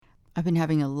I've been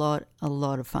having a lot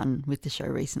of fun with the show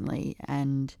recently,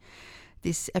 and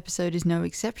this episode is no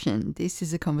exception. This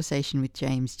is a conversation with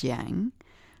James Jiang.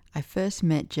 I first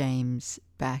met James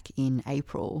back in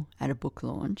April at a book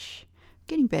launch.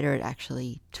 Getting better at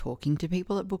actually talking to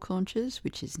people at book launches,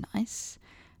 which is nice.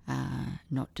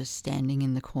 Not just standing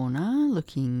in the corner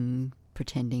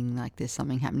pretending like there's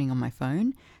something happening on my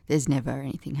phone. There's never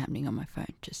anything happening on my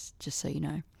phone, just so you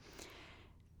know.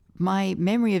 My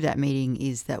memory of that meeting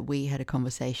is that we had a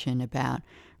conversation about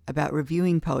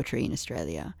reviewing poetry in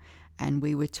Australia, and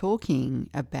we were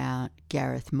talking about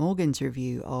Gareth Morgan's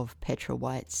review of Petra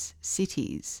White's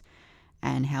Cities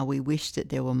and how we wished that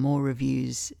there were more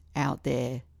reviews out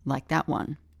there like that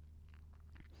one.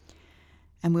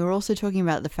 And we were also talking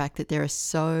about the fact that there are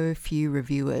so few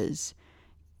reviewers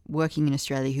working in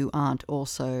Australia who aren't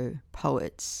also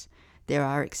poets. There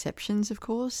are exceptions, of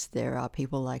course. There are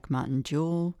people like Martin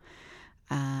Jewell.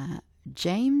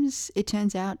 James, it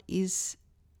turns out, is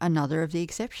another of the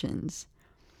exceptions.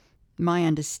 My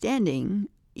understanding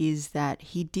is that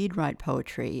he did write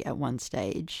poetry at one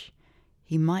stage.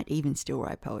 He might even still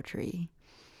write poetry.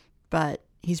 But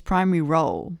his primary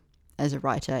role as a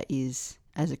writer is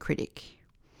as a critic.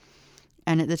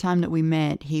 And at the time that we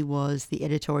met, he was the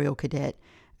editorial cadet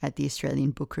at the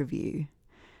Australian Book Review.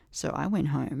 So I went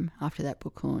home after that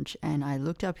book launch and I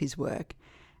looked up his work,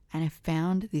 and I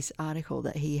found this article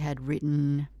that he had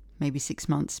written maybe 6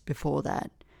 months before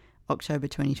that, October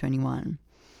 2021.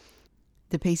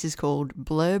 The piece is called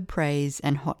Blurb, Praise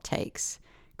and Hot Takes,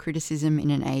 Criticism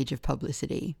in an Age of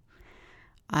Publicity.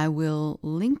 I will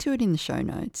link to it in the show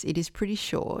notes. It is pretty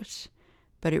short,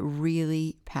 but it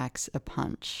really packs a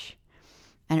punch.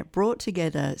 And it brought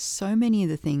together so many of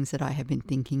the things that I have been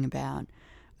thinking about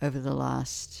over the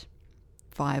last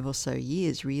 5 or so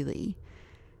years, really.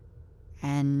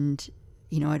 And,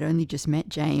 I'd only just met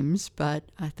James, but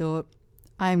I thought,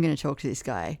 I'm going to talk to this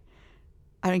guy.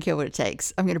 I don't care what it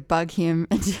takes. I'm going to bug him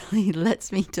until he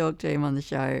lets me talk to him on the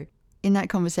show. In that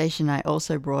conversation, I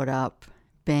also brought up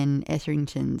Ben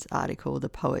Etherington's article, The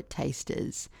Poet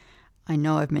Tasters. I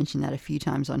know I've mentioned that a few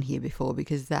times on here before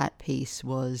because that piece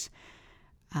was...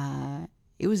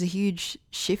 it was a huge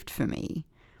shift for me.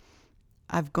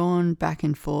 I've gone back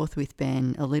and forth with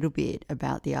Ben a little bit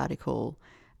about the article,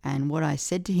 and what I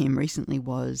said to him recently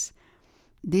was,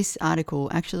 this article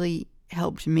actually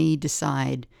helped me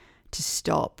decide to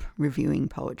stop reviewing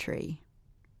poetry.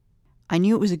 I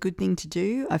knew it was a good thing to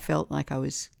do. I felt like I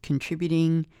was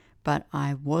contributing, but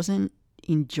I wasn't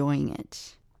enjoying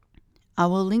it. I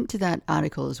will link to that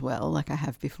article as well, like I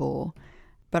have before,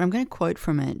 but I'm going to quote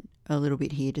from it a little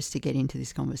bit here just to get into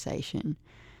this conversation.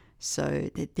 So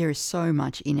there is so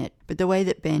much in it. But the way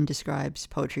that Ben describes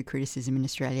poetry criticism in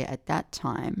Australia at that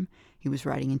time, he was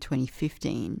writing in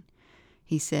 2015,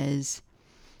 he says,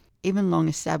 even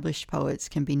long-established poets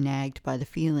can be nagged by the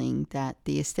feeling that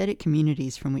the aesthetic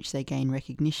communities from which they gain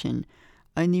recognition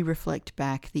only reflect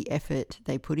back the effort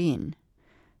they put in.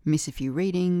 Miss a few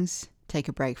readings, take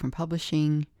a break from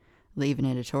publishing, leave an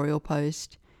editorial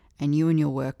post, and you and your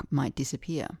work might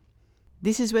disappear.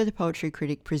 This is where the poetry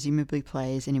critic presumably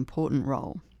plays an important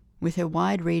role. With her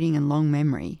wide reading and long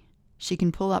memory, she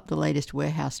can pull up the latest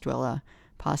warehouse dweller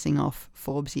passing off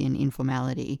Forbesian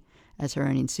informality as her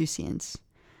own insouciance,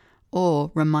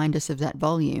 or remind us of that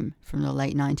volume from the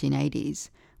late 1980s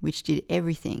which did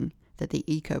everything that the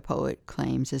eco-poet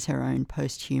claims as her own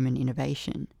post-human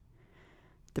innovation.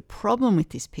 The problem with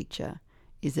this picture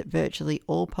is that virtually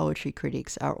all poetry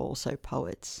critics are also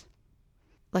poets.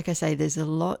 Like I say, there's a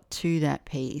lot to that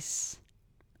piece,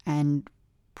 and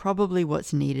probably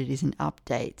what's needed is an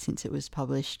update since it was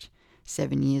published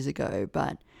 7 years ago.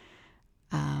 But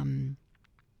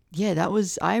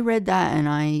I read that and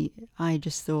I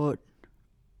just thought,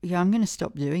 I'm going to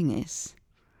stop doing this.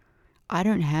 I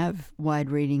don't have wide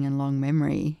reading and long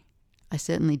memory. I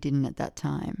certainly didn't at that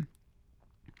time.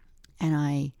 And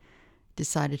I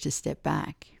decided to step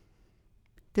back.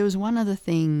 There was one other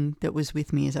thing that was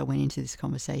with me as I went into this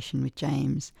conversation with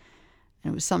James,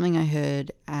 and it was something I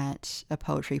heard at a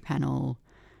poetry panel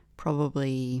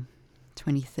probably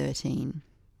 2013.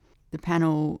 The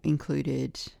panel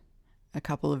included a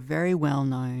couple of very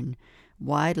well-known,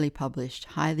 widely published,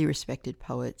 highly respected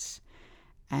poets,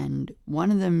 and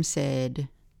one of them said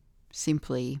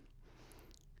simply,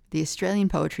 the Australian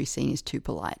poetry scene is too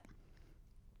polite.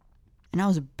 And I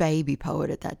was a baby poet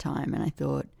at that time, and I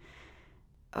thought,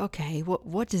 okay,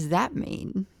 what does that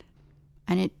mean?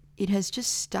 And it has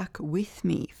just stuck with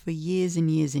me for years and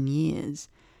years and years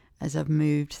as I've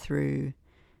moved through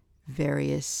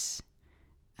various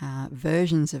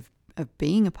versions of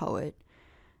being a poet.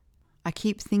 I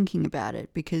keep thinking about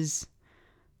it because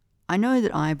I know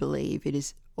that I believe it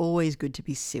is always good to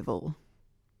be civil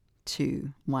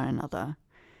to one another,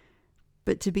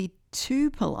 but to be too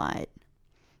polite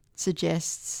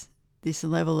suggests this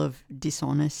level of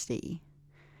dishonesty,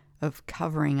 of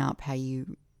covering up how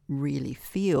you really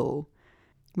feel,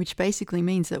 which basically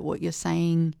means that what you're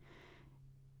saying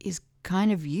is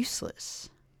kind of useless.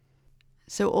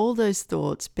 So all those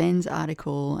thoughts, Ben's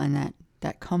article and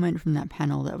that comment from that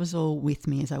panel, that was all with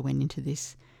me as I went into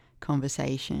this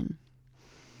conversation.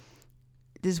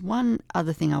 There's one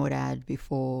other thing I would add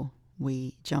before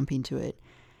we jump into it,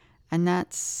 and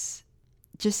that's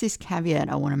just this caveat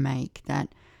I want to make,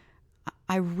 that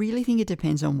I really think it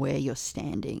depends on where you're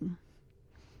standing,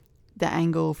 the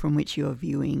angle from which you're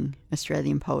viewing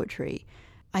Australian poetry.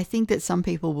 I think that some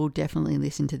people will definitely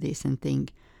listen to this and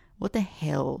think, what the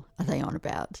hell are they on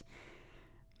about?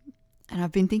 And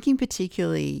I've been thinking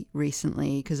particularly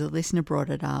recently, because a listener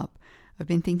brought it up, I've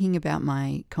been thinking about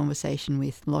my conversation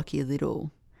with Lockie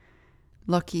Little.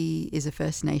 Lockie is a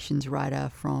First Nations writer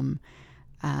from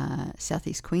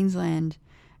Southeast Queensland,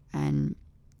 and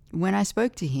when I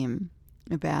spoke to him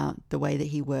about the way that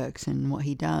he works and what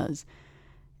he does,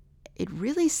 it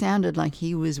really sounded like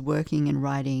he was working and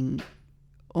writing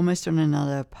almost on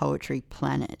another poetry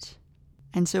planet.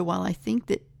 And so while I think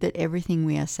that everything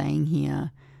we are saying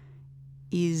here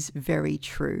is very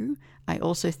true, I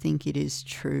also think it is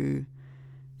true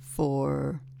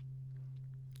for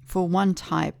one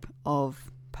type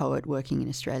of poet working in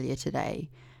Australia today.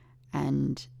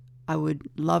 And I would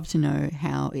love to know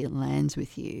how it lands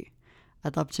with you.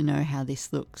 I'd love to know how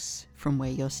this looks from where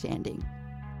you're standing.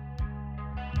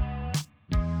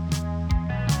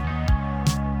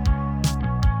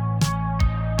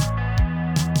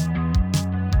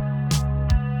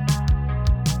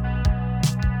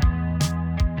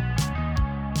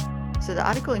 So the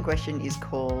article in question is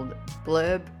called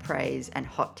Blurb, Praise and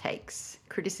Hot Takes,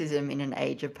 Criticism in an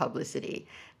Age of Publicity.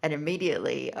 And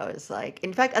immediately I was like,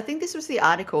 in fact, I think this was the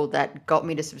article that got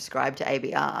me to subscribe to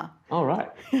ABR. All right.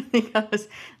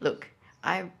 Look,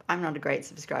 I'm not a great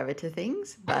subscriber to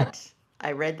things, but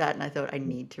I read that and I thought I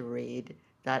need to read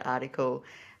that article.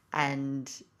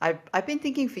 And I've been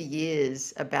thinking for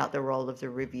years about the role of the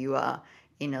reviewer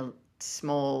in a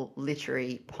small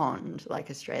literary pond like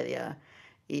Australia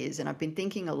is. And I've been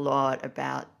thinking a lot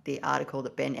about the article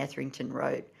that Ben Etherington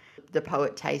wrote, The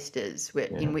Poet Tasters,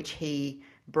 in which he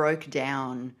broke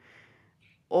down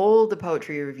all the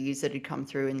poetry reviews that had come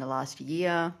through in the last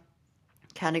year,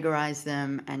 categorized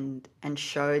them, and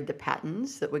showed the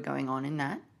patterns that were going on in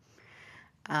that.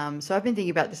 So I've been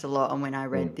thinking about this a lot, and when I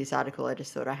read this article, I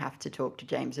just thought I have to talk to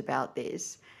James about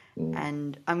this.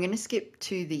 And I'm going to skip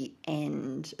to the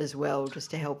end as well,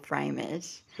 just to help frame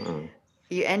it.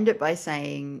 You end it by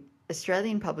saying,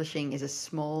 Australian publishing is a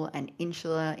small and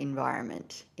insular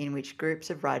environment in which groups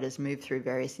of writers move through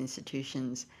various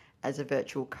institutions as a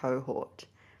virtual cohort.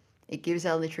 It gives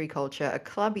our literary culture a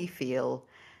clubby feel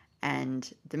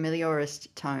and the meliorist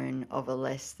tone of a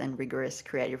less than rigorous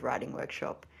creative writing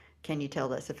workshop. Can you tell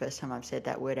that's the first time I've said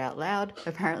that word out loud?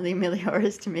 Apparently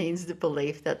meliorist means the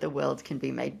belief that the world can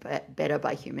be made better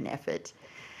by human effort.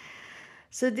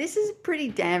 So this is pretty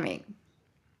damning.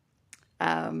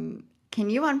 Can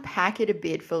you unpack it a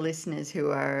bit for listeners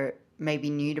who are maybe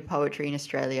new to poetry in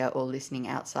Australia or listening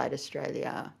outside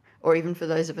Australia, or even for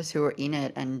those of us who are in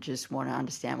it and just want to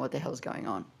understand what the hell's going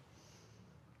on?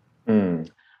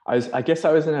 I guess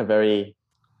I was in a very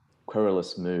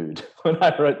querulous mood when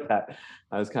I wrote that.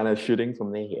 I was kind of shooting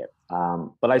from the hip.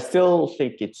 But I still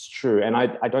think it's true. And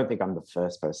I don't think I'm the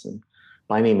first person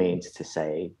by any means to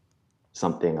say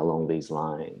something along these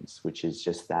lines, which is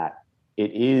just that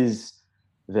it is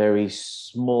very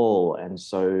small. And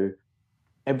so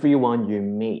everyone you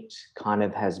meet kind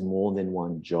of has more than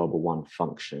one job or one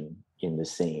function in the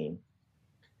scene.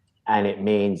 And it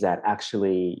means that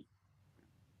actually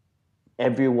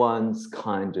everyone's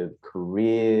kind of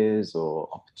careers or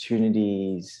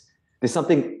opportunities, there's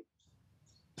something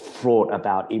fraught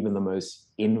about even the most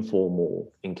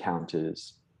informal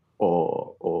encounters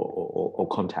or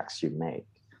contacts you make.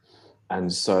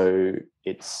 And so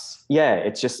it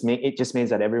just means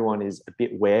that everyone is a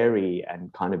bit wary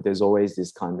and kind of, there's always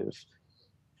this kind of,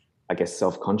 I guess,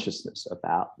 self-consciousness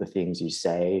about the things you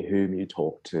say, whom you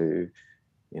talk to,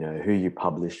 who you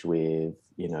publish with,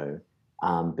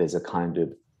 there's a kind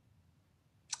of,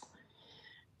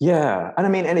 and I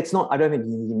mean, and it's not, I don't think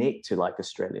unique to like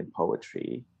Australian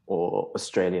poetry or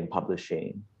Australian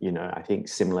publishing. I think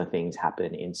similar things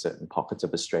happen in certain pockets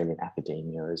of Australian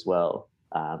academia as well,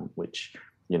 which,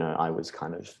 I was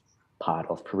kind of part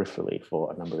of peripherally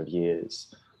for a number of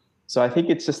years. So I think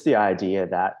it's just the idea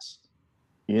that,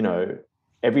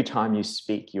 every time you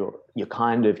speak, you're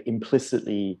kind of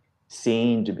implicitly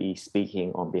seen to be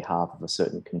speaking on behalf of a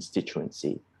certain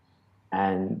constituency.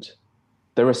 And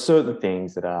there are certain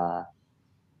things that are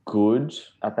good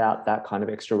about that kind of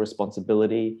extra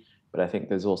responsibility, but I think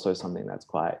there's also something that's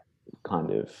quite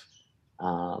kind of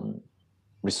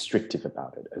restrictive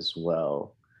about it as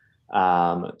well.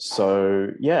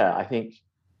 So yeah, I think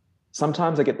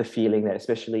sometimes I get the feeling that,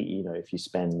 especially, you know, if you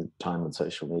spend time on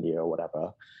social media or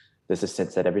whatever, there's a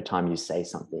sense that every time you say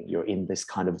something, you're in this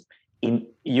kind of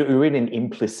you're in an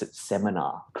implicit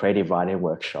seminar, creative writing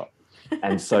workshop.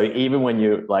 And so even when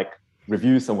you like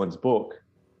review someone's book,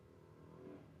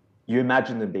 you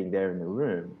imagine them being there in the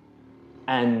room.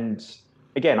 And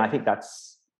again, I think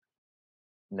that's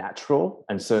natural.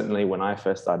 And certainly when I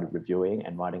first started reviewing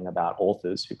and writing about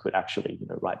authors who could actually, you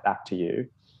know, write back to you,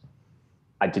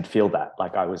 I did feel that,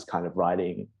 like I was kind of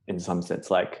writing in some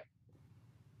sense, like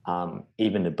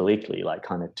even obliquely, like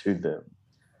kind of to them.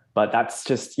 But that's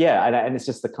just, yeah, and it's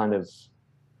just the kind of,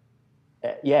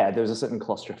 yeah, there's a certain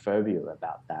claustrophobia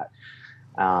about that.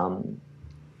 And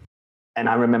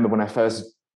I remember when I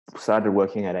first started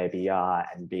working at ABR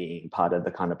and being part of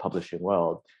the kind of publishing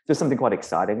world, there's something quite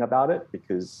exciting about it,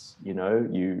 because, you know,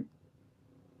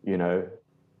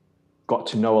 got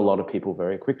to know a lot of people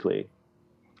very quickly.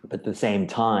 But at the same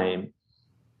time,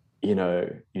 you know,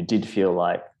 you did feel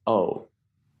like, oh,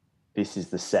 this is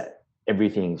the set.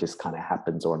 Everything just kind of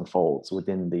happens or unfolds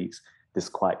within this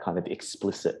quite kind of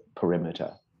explicit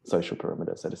perimeter, social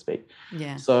perimeter, so to speak.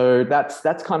 Yeah. So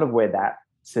that's kind of where that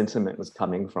sentiment was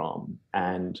coming from.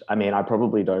 And I mean, I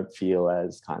probably don't feel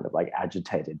as kind of like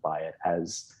agitated by it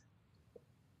as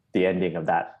the ending of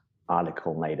that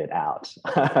article made it out,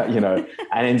 you know.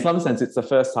 And in some sense, it's the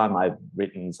first time I've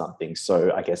written something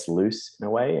so, I guess, loose in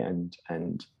a way, and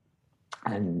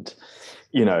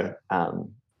you know,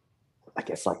 I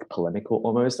guess like polemical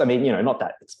almost. I mean, you know, not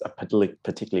that it's a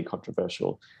particularly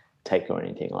controversial take or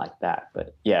anything like that,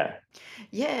 but yeah.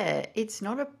 Yeah, it's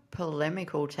not a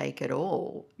polemical take at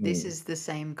all. This is the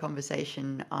same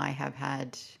conversation I have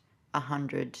had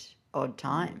 100 odd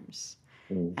times.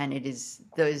 And it is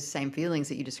those same feelings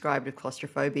that you described of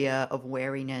claustrophobia, of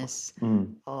wariness,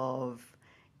 of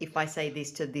if I say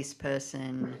this to this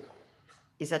person,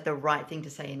 is that the right thing to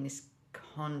say in this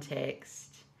context?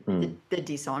 The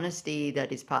dishonesty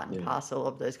that is part and parcel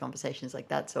of those conversations, like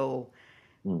that's all.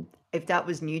 If that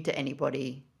was new to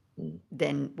anybody,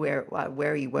 then where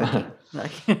are you working?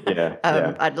 Like,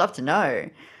 I'd love to know.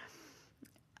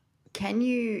 Can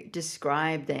you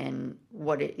describe then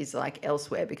what it is like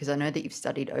elsewhere? Because I know that you've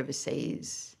studied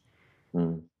overseas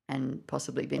and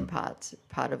possibly been part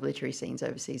of literary scenes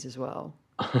overseas as well.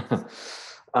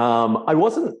 I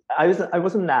wasn't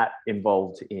that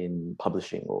involved in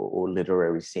publishing or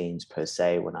literary scenes per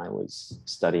se when I was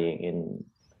studying in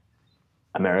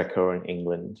America or in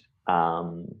England. I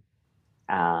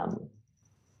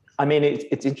mean,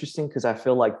 it's interesting because I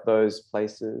feel like those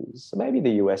places, maybe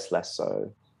the US less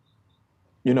so,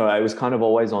 you know, I was kind of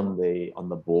always on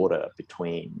the border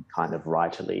between kind of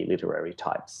writerly literary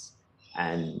types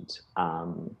and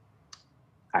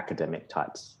academic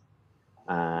types.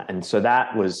 And so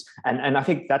that was, and I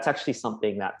think that's actually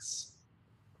something that's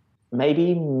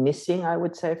maybe missing, I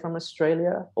would say, from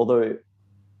Australia. Although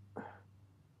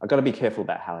I've got to be careful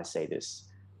about how I say this,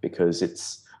 because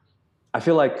I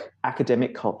feel like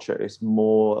academic culture is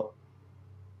more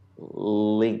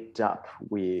linked up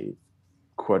with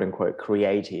quote unquote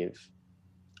creative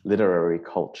literary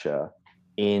culture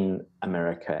in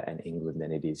America and England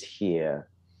than it is here.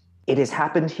 It has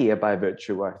happened here by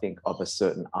virtue, I think, of a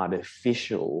certain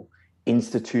artificial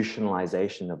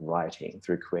institutionalization of writing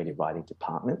through creative writing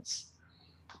departments.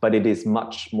 But it is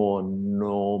much more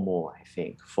normal, I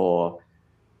think, for,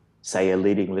 say, a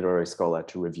leading literary scholar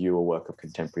to review a work of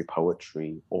contemporary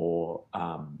poetry or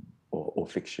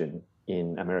fiction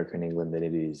in America and England than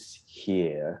it is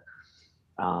here.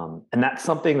 And that's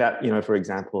something that, you know, for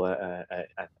example,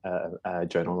 a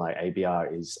journal like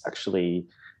ABR is actually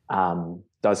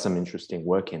does some interesting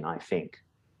work in, I think.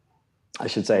 I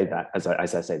should say that as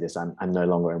I say this, I'm no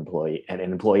longer an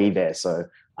employee there, so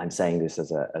I'm saying this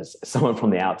as someone from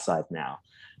the outside now.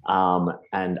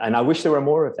 And I wish there were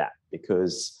more of that,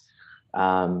 because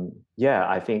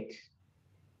I think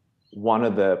one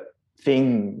of the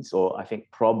things, or I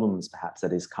think problems perhaps,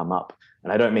 that has come up,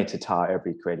 and I don't mean to tar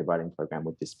every creative writing program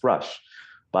with this brush,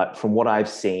 but from what I've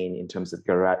seen in terms of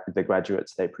the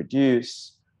graduates they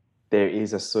produce, there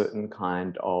is a certain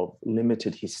kind of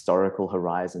limited historical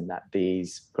horizon that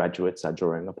these graduates are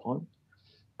drawing upon.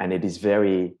 And it is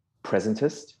very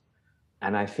presentist.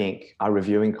 And I think our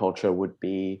reviewing culture would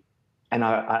be and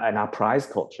our prize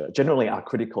culture, generally our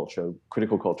critical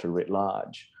culture writ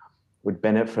large, would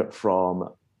benefit from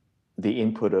the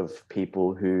input of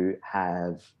people who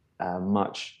have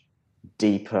much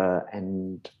deeper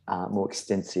and more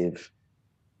extensive,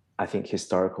 I think,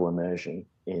 historical immersion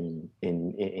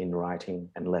in writing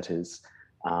and letters.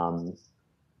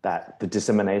 That the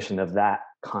dissemination of that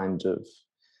kind of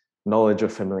knowledge or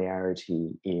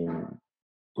familiarity in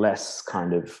less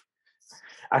kind of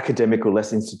academic or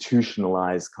less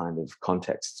institutionalized kind of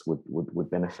contexts would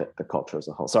benefit the culture as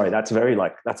a whole. Sorry, that's a very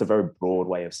broad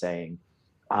way of saying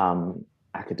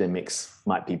academics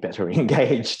might be better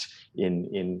engaged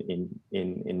in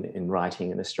writing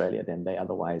in Australia than they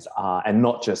otherwise are, and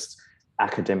not just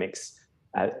academics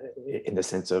in the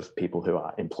sense of people who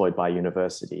are employed by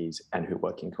universities and who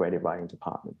work in creative writing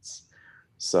departments.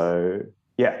 So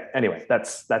yeah, anyway,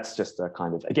 that's just a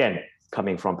kind of, again,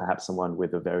 coming from perhaps someone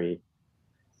with a very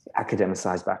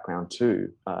academicized background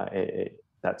too.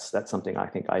 That's something I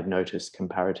think I've noticed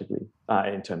comparatively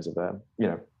in terms of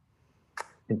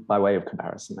by way of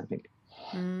comparison, I think.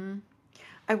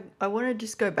 I want to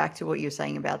just go back to what you're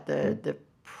saying about the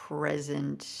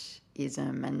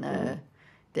presentism and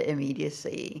the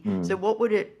immediacy. So what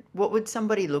would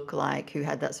somebody look like who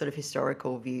had that sort of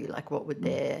historical view? Like, what would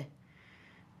their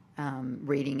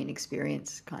reading and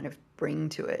experience kind of bring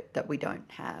to it that we don't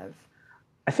have?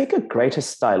 I think a greater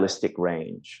stylistic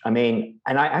range. I mean,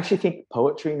 and I actually think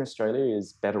poetry in Australia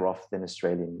is better off than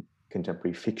Australian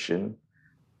contemporary fiction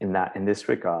in this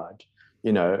regard.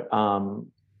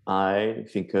 I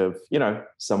think of,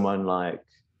 someone like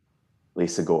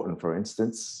Lisa Gorton, for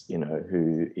instance,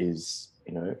 who is,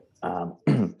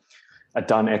 a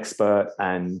Dunn expert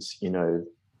and,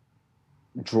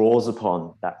 draws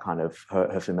upon that kind of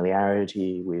her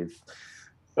familiarity with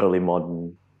early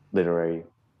modern literary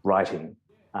writing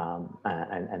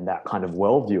and that kind of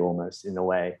worldview almost in a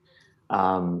way.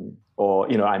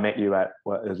 Or, I met you at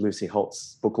Lucy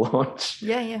Holt's book launch.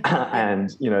 Yeah. And,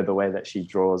 the way that she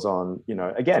draws on,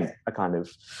 again, a kind of,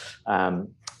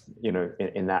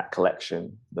 in that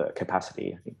collection, the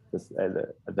capacity, I think,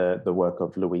 the work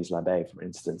of Louise Labé, for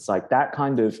instance, like that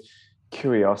kind of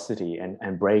curiosity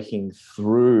and breaking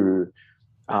through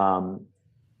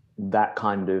that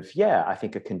kind of, I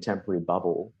think a contemporary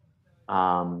bubble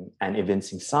and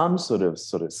evincing some sort of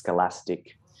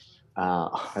scholastic,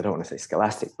 I don't want to say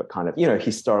scholastic, but kind of,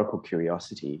 historical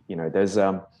curiosity. There's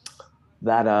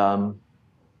that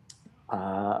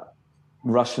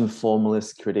Russian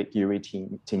formalist critic Yuri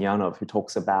Tinyanov, who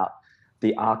talks about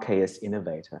the archaist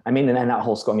innovator. I mean, and that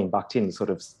whole school, Bakhtin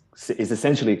sort of is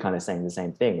essentially kind of saying the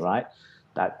same thing, right?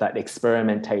 That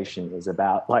experimentation is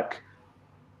about, like,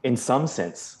 in some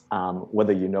sense,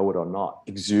 whether you know it or not,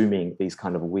 exhuming these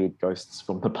kind of weird ghosts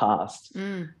from the past.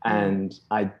 And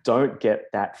I don't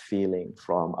get that feeling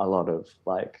from a lot of,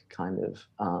 like, kind of,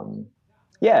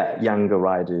 younger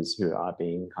writers who are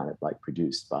being kind of like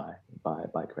produced by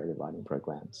creative writing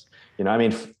programs.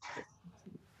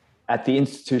 At the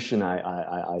institution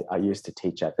I used to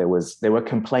teach at, there were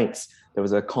complaints. There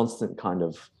was a constant kind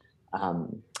of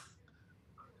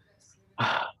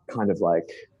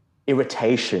like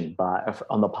irritation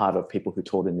on the part of people who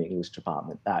taught in the English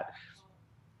department that,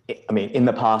 in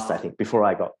the past, I think before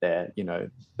I got there,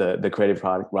 the creative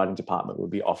writing department would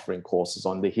be offering courses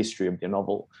on the history of the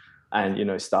novel,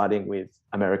 and starting with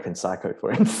American Psycho,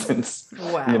 for instance.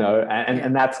 Wow.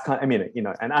 And that's kind of,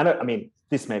 and I don't,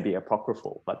 this may be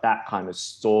apocryphal, but that kind of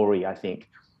story, I think,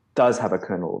 does have a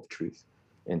kernel of truth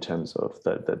in terms of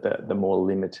the more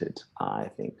limited, I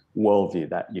think, worldview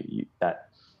that that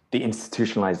the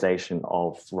institutionalization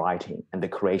of writing and the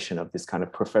creation of this kind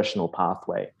of professional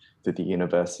pathway through the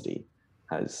university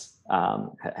has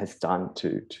done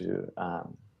to I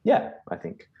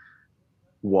think,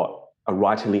 what a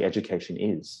writerly education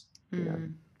is.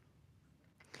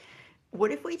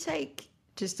 What if we take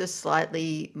just a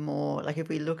slightly more, like, if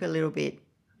we look a little bit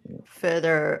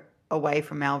further away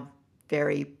from our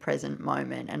very present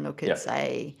moment and look at,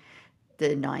 say,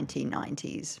 the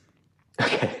 1990s,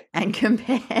 okay, and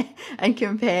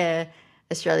compare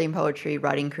Australian poetry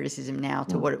writing criticism now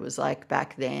to what it was like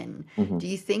back then. Do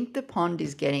you think the pond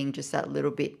is getting just that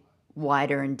little bit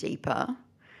wider and deeper?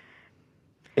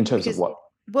 In terms of what?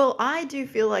 Well, I do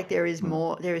feel like there is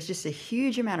more. There is just a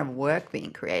huge amount of work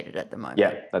being created at the moment.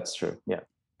 Yeah, that's true. Yeah,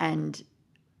 and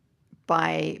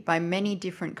by many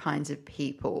different kinds of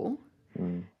people.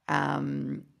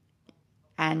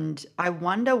 And I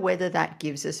wonder whether that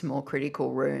gives us more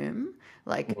critical room.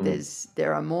 Like,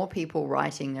 there are more people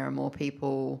writing, there are more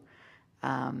people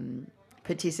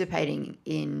participating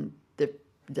in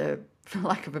the, for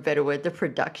lack of a better word, the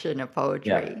production of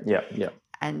poetry. Yeah.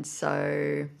 And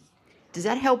so does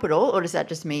that help at all? Or does that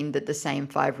just mean that the same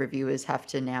 5 reviewers have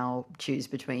to now choose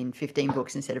between 15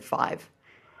 books instead of 5?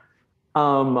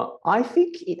 I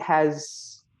think it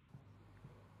has.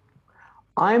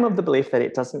 I'm of the belief that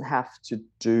it doesn't have to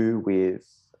do with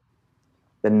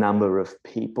the number of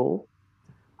people.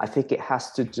 I think it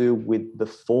has to do with the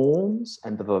forms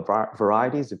and the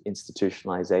varieties of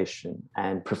institutionalization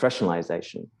and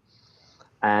professionalization.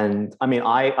 And I mean,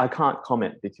 I can't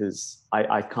comment because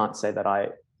I can't say that I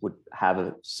would have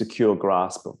a secure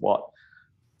grasp of what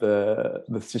the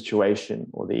situation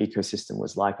or the ecosystem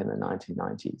was like in the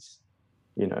 1990s,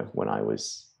 when I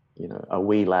was, a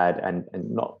wee lad and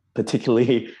not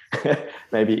particularly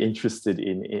maybe interested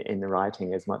in the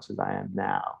writing as much as I am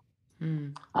now.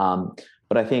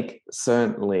 But I think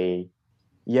certainly,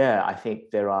 I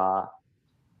think there are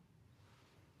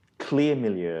clear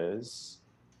milieus,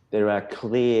 there are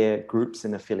clear groups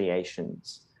and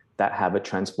affiliations that have a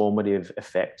transformative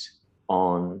effect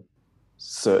on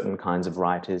certain kinds of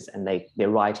writers, and their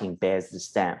writing bears the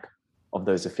stamp of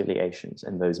those affiliations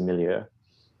and those milieu.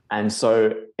 And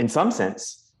so in some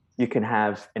sense, you can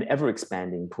have an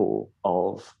ever-expanding pool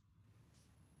of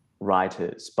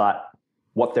writers, but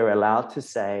what they're allowed to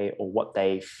say or what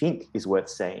they think is worth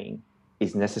saying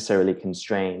is necessarily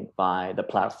constrained by the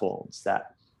platforms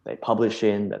that they publish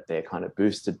in, that they're kind of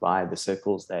boosted by, the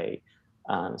circles they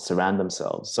surround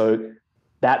themselves. So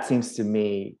that seems to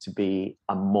me to be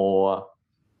a more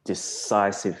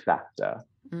decisive factor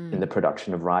in the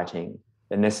production of writing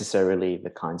than necessarily the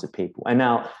kinds of people. And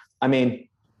now, I mean,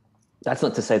 that's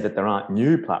not to say that there aren't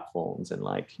new platforms and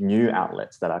like new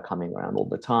outlets that are coming around all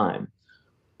the time,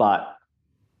 but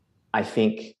I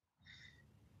think,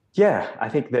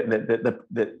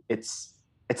 that it's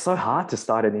so hard to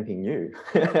start anything new,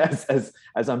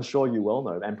 as I'm sure you well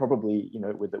know, and probably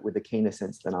with a keener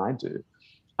sense than I do.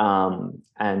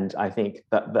 And I think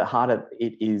that the harder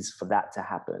it is for that to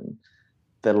happen,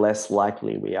 the less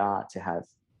likely we are to have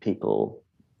people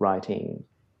writing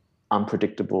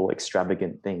unpredictable,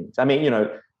 extravagant things. I mean,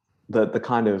 the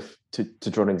kind of, to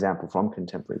draw an example from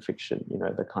contemporary fiction,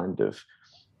 the kind of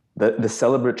the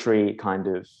celebratory kind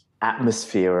of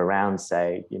atmosphere around,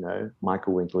 say,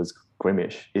 Michael Winkler's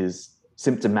Grimish is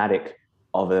symptomatic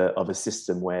of a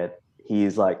system where he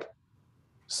is like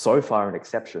so far an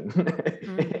exception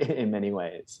in many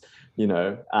ways,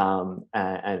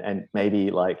 and maybe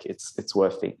like it's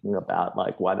worth thinking about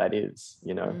like why that is,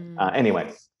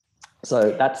 anyway.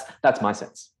 So that's my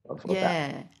sense of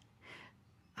that.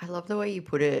 I love the way you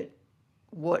put it.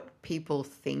 What people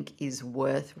think is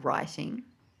worth writing.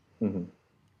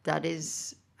 That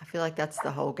is, I feel like that's the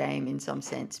whole game in some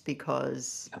sense,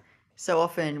 because so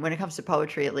often when it comes to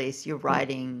poetry, at least, you're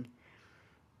writing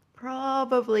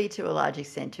probably to a large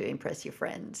extent to impress your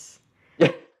friends.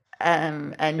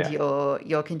 And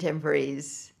your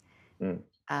contemporaries.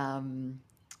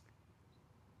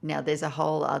 Now there's a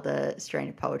whole other strain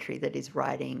of poetry that is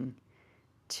writing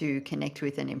to connect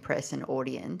with and impress an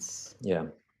audience.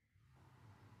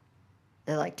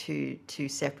 They're like two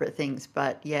separate things,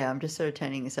 but I'm just sort of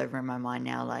turning this over in my mind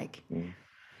now, like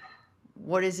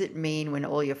what does it mean when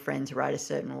all your friends write a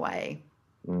certain way?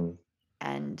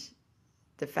 And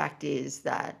the fact is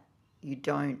that you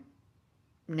don't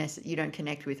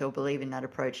connect with or believe in that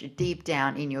approach deep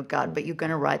down in your gut, but you're going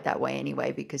to write that way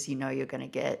anyway because you're going to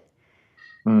get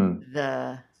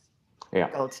the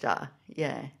gold star.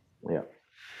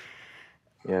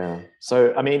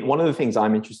 So I mean, one of the things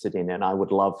I'm interested in, and I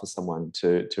would love for someone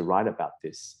to write about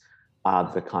this,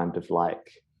 are the kind of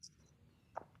like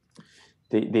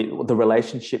the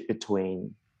relationship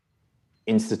between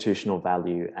institutional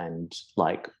value and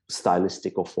like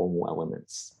stylistic or formal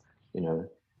elements. I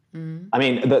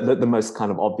mean, the most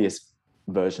kind of obvious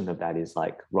version of that is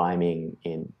like rhyming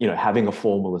in, having a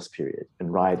formalist period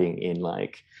and writing in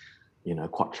like,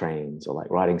 quatrains, or like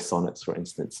writing sonnets, for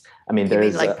instance. I mean,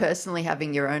 there's like personally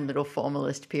having your own little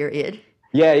formalist period.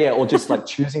 Or just like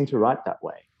choosing to write that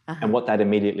way, and what that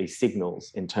immediately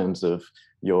signals in terms of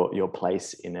your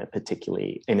place in a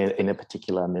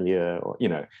particular milieu, or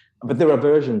But there are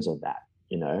versions of that.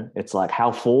 It's like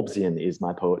how Forbesian is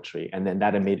my poetry, and then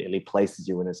that immediately places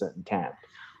you in a certain camp.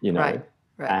 Right.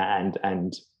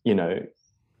 And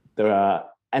there are.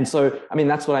 And so, I mean,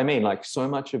 that's what I mean. Like so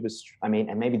much of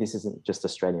and maybe this isn't just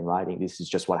Australian writing. This is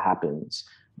just what happens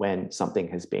when something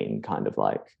has been kind of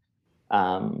like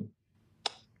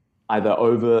either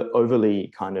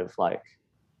overly kind of like,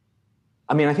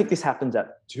 I mean, I think this happens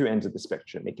at two ends of the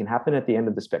spectrum. It can happen at the end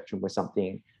of the spectrum where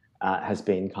something has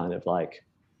been kind of like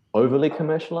overly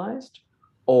commercialized,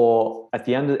 or at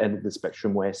the end of the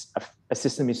spectrum where a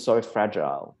system is so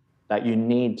fragile that you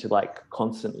need to like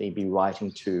constantly be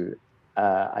writing to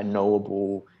a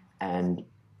knowable and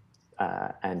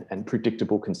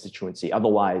predictable constituency.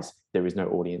 Otherwise, there is no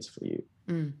audience for you.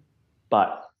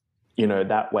 But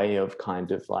that way of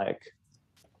kind of like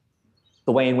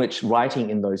the way in which writing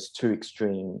in those two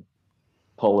extreme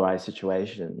polarized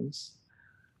situations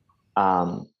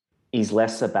is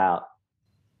less about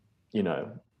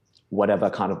whatever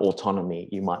kind of autonomy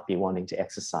you might be wanting to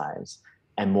exercise,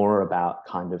 and more about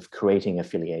kind of creating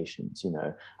affiliations.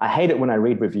 I hate it when I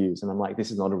read reviews and I'm like, this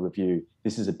is not a review,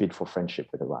 this is a bid for friendship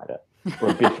with a writer, or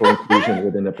a bid for inclusion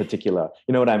within a particular,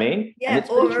 you know what I mean? Yeah, and it's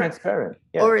pretty transparent.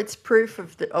 Yeah. Or it's proof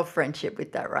of friendship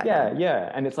with that writer. Yeah.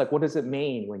 And it's like, what does it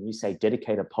mean when you say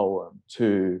dedicate a poem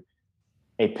to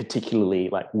a particularly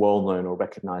like well-known or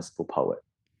recognizable poet?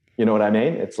 You know what I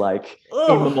mean? It's like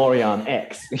in memoriam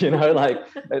X, and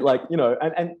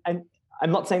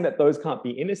I'm not saying that those can't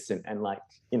be innocent and like,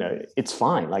 it's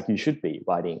fine. Like you should be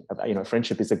writing about,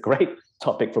 friendship is a great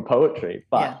topic for poetry,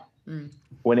 but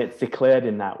when it's declared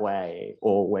in that way,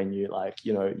 or when you like,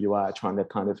 you are trying to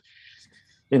kind of,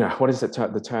 what is it,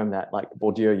 the term that like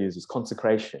Bourdieu uses,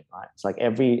 consecration, right? It's like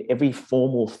every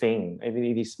formal thing,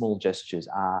 these small gestures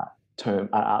are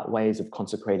ways of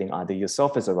consecrating either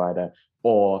yourself as a writer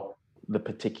or the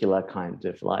particular kind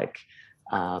of like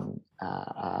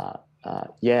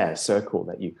circle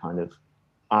that you kind of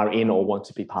are in or want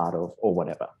to be part of or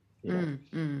whatever. And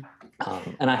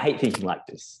I hate thinking like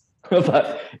this,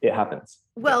 but it happens.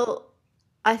 Well,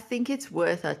 I think it's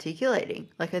worth articulating.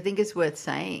 Like, I think it's worth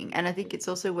saying, and I think it's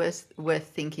also worth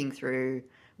thinking through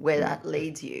where that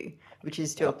leads you, which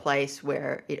is to a place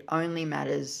where it only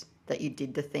matters that you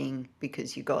did the thing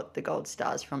because you got the gold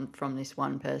stars from this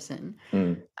one person.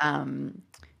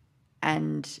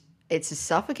 And it's a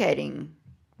suffocating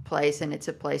place, and it's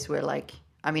a place where, like,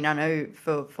 I mean, I know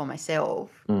for myself,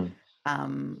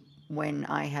 when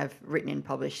I have written and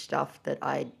published stuff that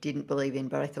I didn't believe in,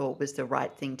 but I thought was the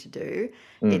right thing to do,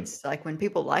 it's like when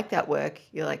people like that work,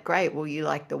 you're like, great, well, you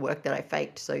like the work that I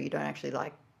faked, so you don't actually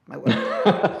like my work.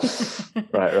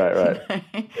 Right.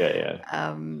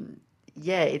 Yeah.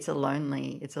 Yeah, it's a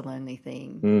lonely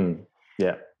thing.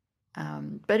 Yeah.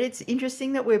 But it's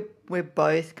interesting that we're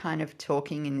both kind of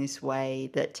talking in this way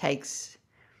that takes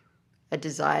a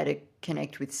desire to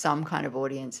connect with some kind of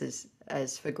audience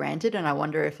as for granted. And I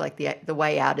wonder if like the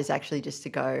way out is actually just to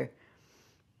go,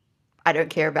 I don't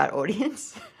care about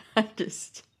audience. I'm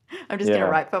just going to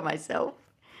write for myself.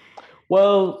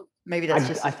 Well, maybe that's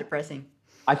just depressing.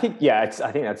 I think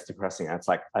that's depressing. That's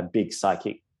like a big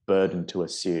psychic burden to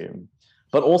assume.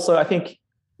 But also I think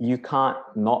you can't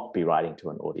not be writing to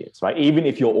an audience, right? Even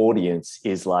if your audience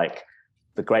is like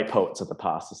the great poets of the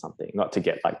past or something, not to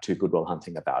get like too Good Will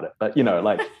Hunting about it, but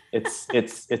like it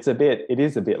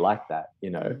is a bit like that,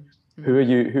 who are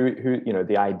you, who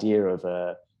the idea of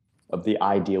the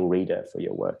ideal reader for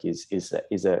your work is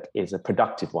a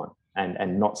productive one,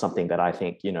 and not something that I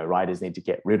think writers need to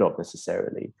get rid of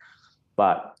necessarily.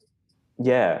 But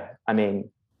yeah, I mean,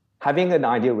 having an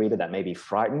ideal reader that maybe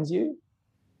frightens you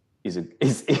is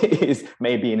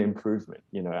maybe an improvement.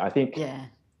 I think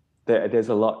there's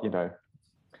a lot,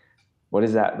 what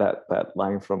is that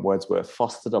line from Wordsworth?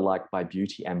 Fostered alike by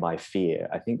beauty and by fear.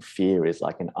 I think fear is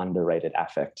like an underrated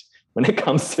affect when it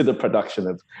comes to the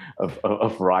production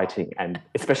of writing, and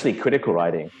especially critical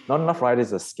writing. Not enough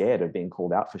writers are scared of being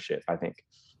called out for shit, I think.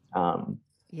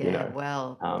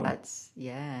 That's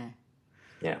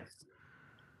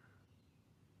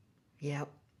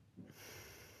Yep.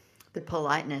 The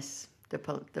politeness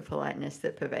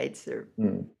that pervades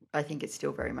I think it's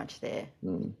still very much there.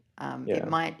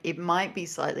 It might be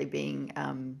slightly being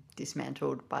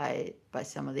dismantled by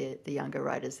some of the younger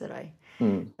writers that I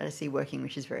see working,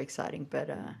 which is very exciting. But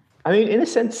I mean, in a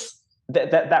sense,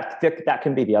 that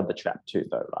can be the other trap too,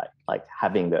 though, right? Like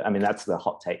having that's the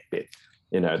hot take bit.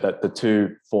 That the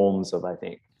two forms of, I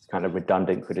think, kind of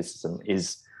redundant criticism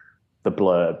is the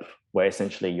blurb, where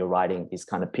essentially you're writing these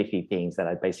kind of pithy things that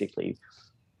are basically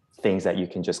things that you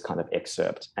can just kind of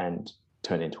excerpt and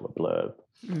turn into a blurb.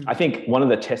 I think one of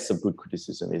the tests of good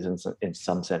criticism is in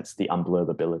some sense the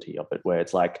unblurbability of it, where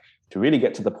it's like, to really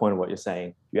get to the point of what you're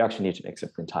saying, you actually need to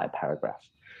excerpt an entire paragraph.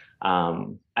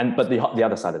 But the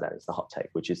other side of that is the hot take,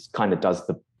 which is kind of does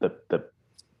the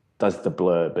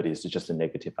blurb, but is just a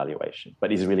negative valuation,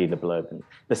 but is really the blurb in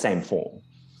the same form.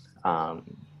 I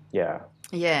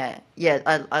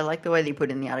like the way that you put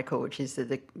in the article, which is that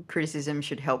the criticism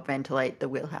should help ventilate the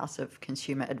wheelhouse of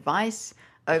consumer advice,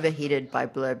 overheated by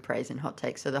blurb praise and hot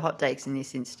takes. So the hot takes in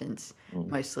this instance,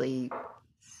 mostly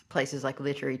places like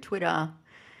literary Twitter.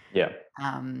 Yeah.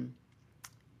 And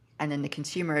then the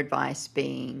consumer advice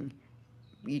being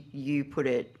you put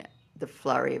it, the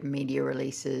flurry of media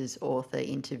releases, author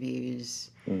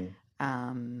interviews,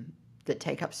 that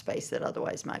take up space that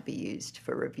otherwise might be used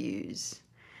for reviews.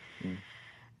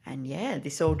 And yeah,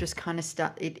 this all just kind of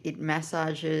it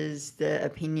massages the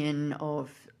opinion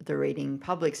of the reading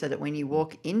public, so that when you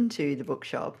walk into the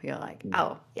bookshop, you're like,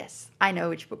 oh yes, I know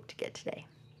which book to get today.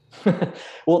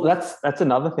 Well, that's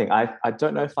another thing. I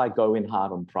don't know if I go in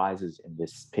hard on prizes in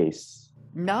this piece.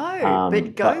 No,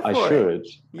 but go but for I it. should,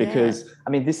 Yeah. because I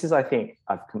mean, this is, I think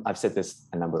I've said this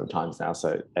a number of times now,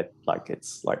 so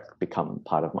it's like become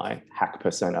part of my hack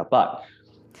persona. But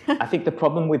I think the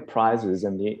problem with prizes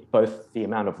and both the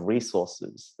amount of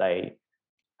resources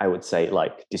I would say,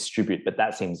 like, distribute, but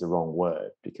that seems the wrong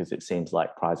word, because it seems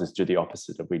like prizes do the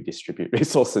opposite of redistribute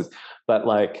resources. But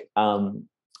like, one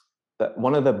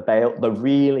of the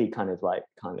really kind of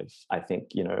I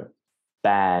think,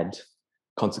 bad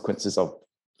consequences of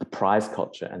the prize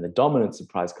culture and the dominance of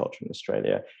prize culture in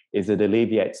Australia is it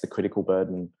alleviates the critical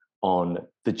burden on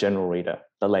the general reader,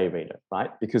 the lay reader, right?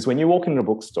 Because when you walk into a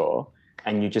bookstore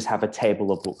and you just have a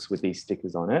table of books with these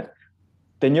stickers on it,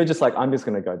 then you're just like, I'm just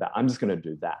going to go that. I'm just going to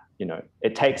do that.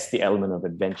 It takes the element of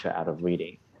adventure out of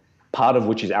reading, part of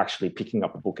which is actually picking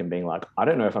up a book and being like, I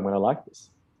don't know if I'm going to like this.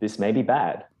 This may be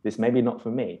bad. This may be not for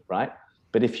me, right?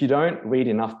 But if you don't read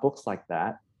enough books like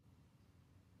that,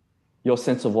 your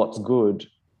sense of what's good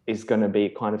is going to be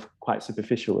kind of quite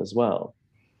superficial as well.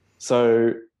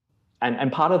 So,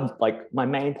 and part of like my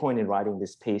main point in writing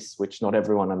this piece, which not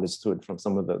everyone understood from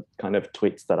some of the kind of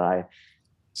tweets that I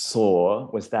saw,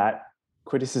 was that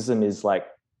criticism is like,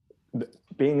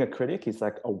 being a critic is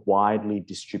like a widely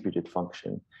distributed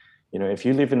function. If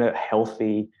you live in a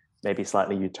healthy, maybe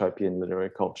slightly utopian literary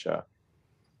culture,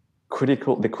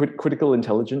 critical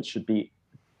intelligence should be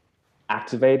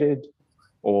activated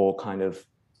or kind of,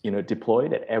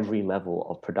 deployed at every level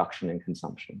of production and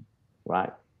consumption,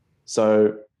 right?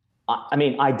 So, I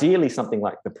mean, ideally something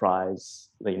like the prize,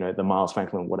 the Miles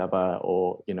Franklin, whatever,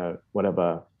 or,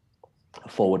 whatever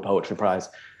Forward Poetry Prize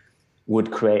would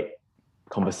create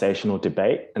conversational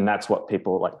debate. And that's what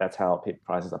people like, that's how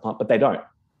prizes are pumped, but they don't.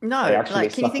 No,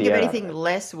 like, can you think of anything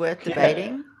less worth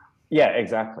debating? Yeah,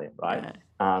 exactly, right?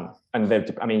 Yeah. And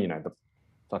the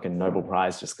fucking Nobel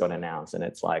Prize just got announced, and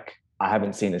it's like, I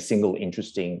haven't seen a single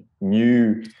interesting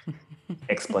new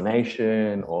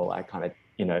explanation or like kind of,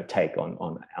 take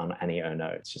on Annie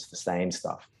Ernaux. It's just the same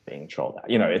stuff being trolled out.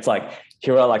 It's like,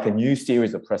 here are like a new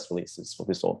series of press releases for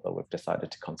this author we've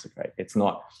decided to consecrate. It's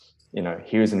not,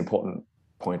 here's an important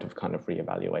point of kind of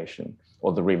reevaluation,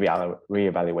 or the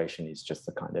reevaluation is just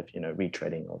the kind of,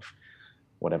 retreading of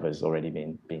whatever's already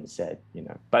been said,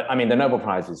 But I mean, the Nobel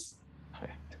Prize is,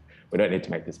 we don't need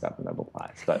to make this about the Nobel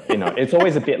Prize, but it's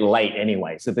always a bit late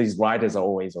anyway. So these writers are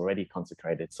always already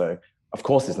consecrated. So of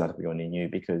course there's nothing really new,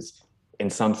 because in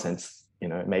some sense,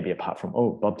 maybe apart from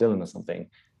Bob Dylan or something,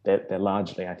 they're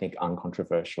largely, I think,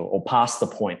 uncontroversial, or past the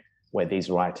point where these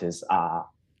writers are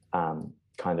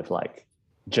kind of like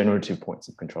generative points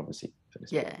of controversy.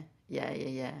 Yeah.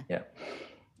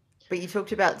 But you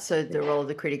talked about the role of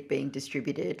the critic being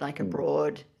distributed, like a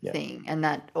broad thing, and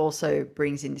that also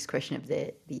brings in this question of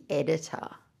the editor.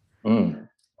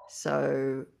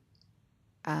 So,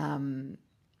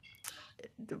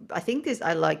 I think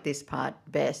I like this part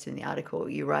best in the article.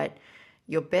 You write,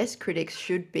 your best critics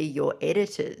should be your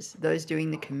editors, those doing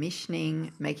the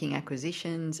commissioning, making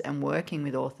acquisitions, and working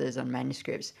with authors on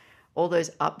manuscripts, all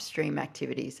those upstream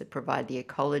activities that provide the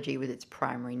ecology with its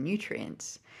primary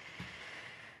nutrients.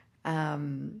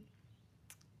 But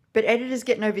editors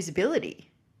get no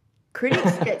visibility.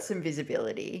 Critics get some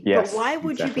visibility. Yes, but why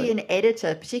would you be an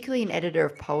editor, particularly an editor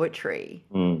of poetry?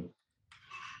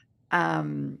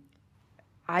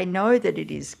 I know that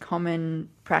it is common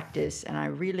practice, and I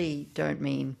really don't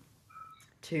mean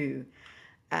to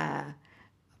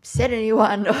upset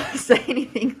anyone or say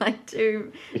anything like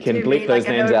too. You can bleep those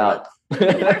names out.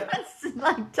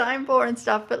 Like time poor and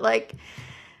stuff, but like,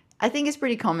 I think it's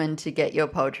pretty common to get your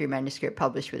poetry manuscript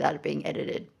published without it being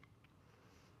edited.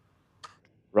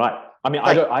 Right. I mean,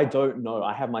 like, I don't know.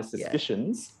 I have my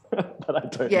suspicions, but I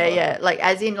don't know. Yeah. Like,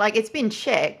 as in, like, it's been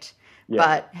checked. Yeah.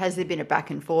 But has there been a back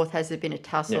and forth? Has there been a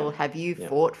tussle? Yeah. Have you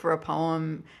fought for a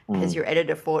poem? Has your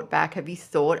editor fought back? Have you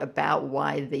thought about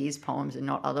why these poems and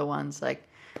not other ones? Like,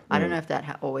 I don't know if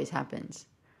that always happens.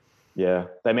 Yeah,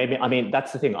 they maybe. I mean,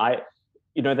 that's the thing.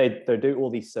 They do all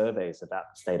these surveys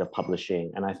about the state of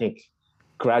publishing, and I think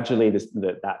gradually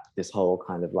this whole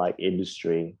kind of like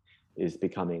industry is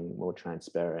becoming more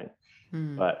transparent.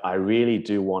 But I really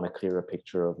do want a clearer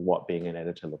picture of what being an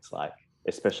editor looks like,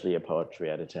 especially a poetry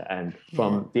editor. And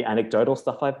from the anecdotal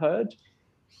stuff I've heard,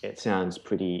 it sounds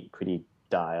pretty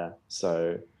dire.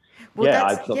 So Well, yeah,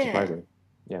 that's it's not surprising.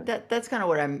 Yeah. that's kind of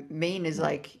what I mean is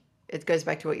like it goes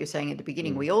back to what you're saying at the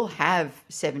beginning. Mm. We all have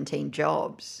 17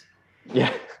 jobs.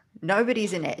 Yeah.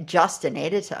 Nobody's just an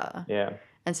editor. Yeah.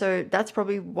 And so that's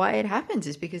probably why it happens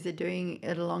is because they're doing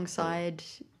it alongside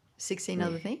 16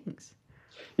 other things.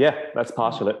 Yeah, that's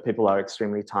partial. It. People are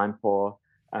extremely time poor.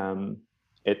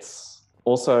 It's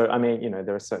also, I mean, you know,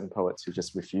 there are certain poets who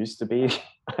just refuse to be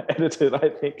edited, I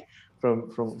think,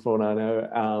 from what I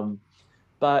know.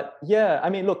 But yeah, I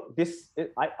mean, look,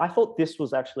 I thought this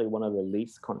was actually one of the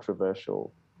least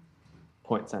controversial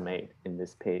points I made in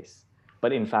this piece.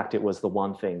 But in fact, it was the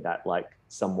one thing that like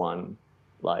someone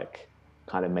like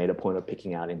kind of made a point of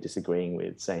picking out and disagreeing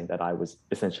with, saying that I was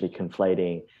essentially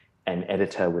conflating an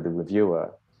editor with a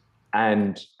reviewer.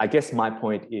 And I guess my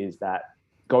point is that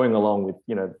going along with,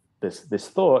 you know, this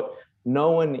thought,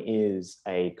 no one is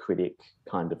a critic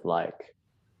kind of like,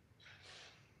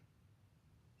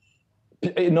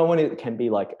 no one can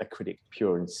be like a critic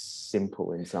pure and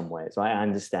simple in some ways. I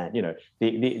understand, you know,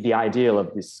 the ideal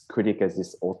of this critic as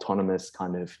this autonomous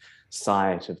kind of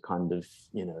site of kind of,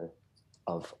 you know,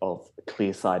 of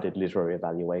clear-sighted literary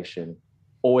evaluation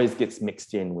always gets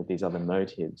mixed in with these other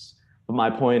motives. But my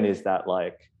point is that,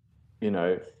 like, you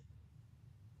know,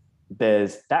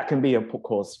 that can be a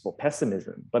cause for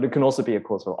pessimism, but it can also be a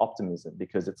cause for optimism,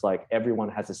 because it's like everyone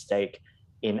has a stake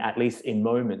in, at least in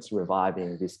moments,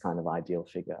 reviving this kind of ideal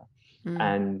figure.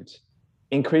 And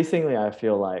increasingly, I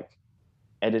feel like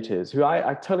editors, who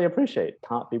I totally appreciate,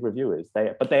 can't be reviewers.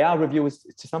 But they are reviewers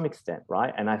to some extent,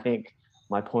 right? And I think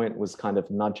my point was kind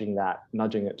of nudging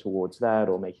it towards that,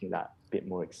 or making that a bit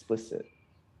more explicit,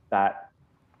 that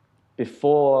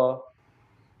before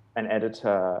an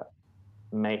editor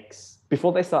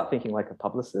before they start thinking like a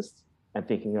publicist and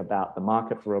thinking about the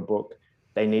market for a book,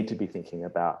 they need to be thinking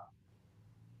about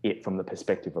it from the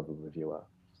perspective of a reviewer.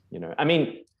 You know, I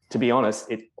mean, to be honest,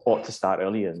 it ought to start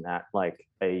earlier than that. Like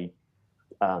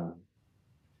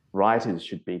writers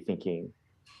should be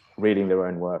reading their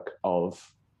own work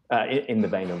in the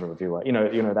vein of a reviewer. You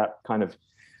know that kind of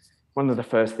one of the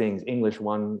first things, English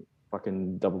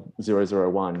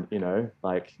 10001. You know,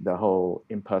 like the whole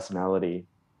impersonality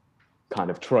kind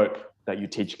of trope that you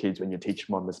teach kids when you teach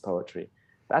modernist poetry.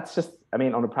 That's just, I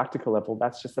mean, on a practical level,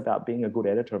 that's just about being a good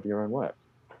editor of your own work.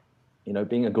 You know,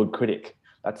 being a good critic.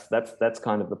 That's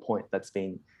kind of the point it's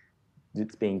been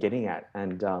getting at.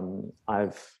 And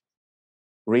I've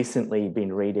recently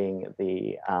been reading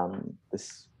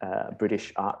this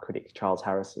British art critic, Charles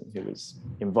Harrison, who was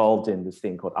involved in this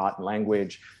thing called Art and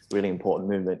Language, really important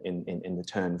movement in the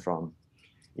turn from,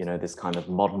 you know, this kind of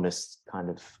modernist kind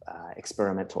of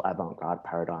experimental avant-garde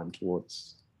paradigm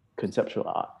towards conceptual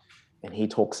art. And he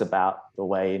talks about the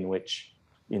way in which,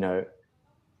 you know,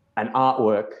 an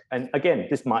artwork, and again,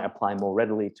 this might apply more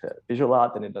readily to visual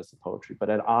art than it does to poetry, but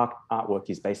an artwork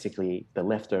is basically the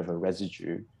leftover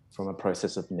residue from a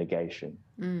process of negation,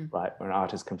 right? When an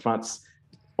artist confronts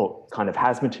or kind of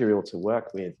has material to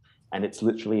work with, and it's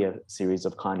literally a series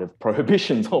of kind of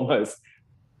prohibitions almost.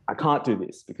 I can't do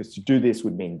this because to do this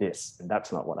would mean this, and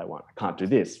that's not what I want. I can't do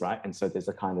this, right? And so there's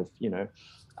a kind of, you know,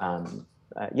 a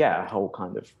whole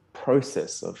kind of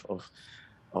process of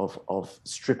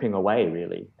stripping away,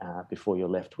 really, before you're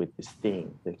left with this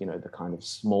thing, you know, the kind of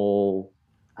small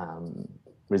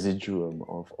residuum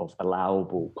of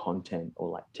allowable content or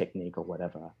like technique or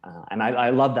whatever. And I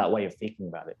love that way of thinking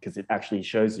about it, because it actually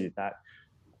shows you that,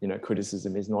 you know,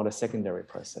 criticism is not a secondary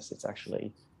process. It's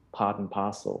actually part and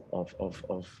parcel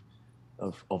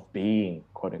of being,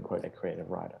 quote unquote, a creative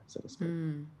writer, so to speak.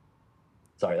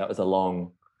 Sorry, that was a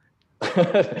long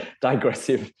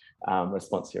digressive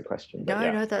response to your question.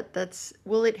 But no, that's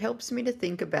well, it helps me to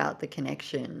think about the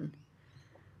connection,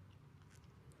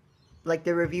 like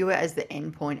the reviewer as the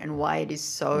endpoint, and why it is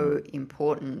so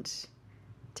important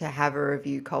to have a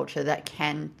review culture that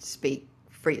can speak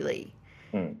freely.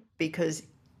 Because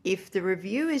if the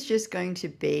review is just going to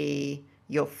be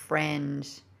your friend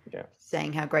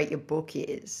saying how great your book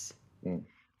is,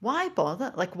 why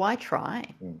bother? Like, why try?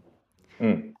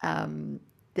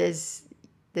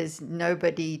 There's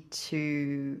nobody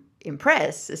to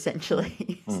impress,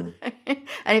 essentially.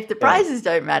 And if the prizes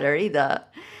don't matter either,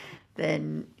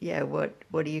 then what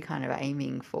are you kind of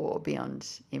aiming for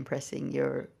beyond impressing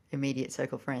your immediate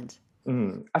circle of friends?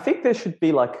 I think there should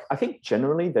be I think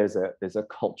generally there's a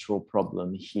cultural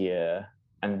problem here,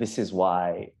 and this is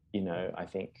why, you know, I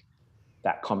think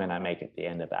that comment I make at the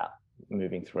end about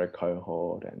moving through a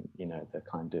cohort and, you know, the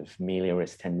kind of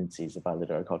meliorist tendencies of our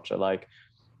literary culture, like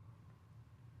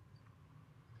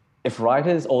if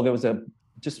writers, or there was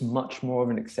just much more of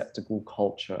an acceptable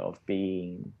culture of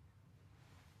being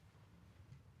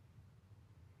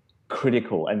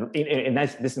critical, and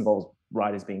this involves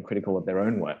writers being critical of their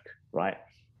own work, right?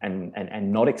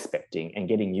 And not expecting and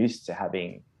getting used to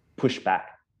having pushback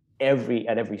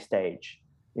at every stage,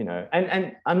 you know.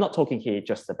 And I'm not talking here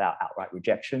just about outright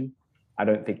rejection. I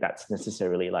don't think that's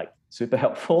necessarily like super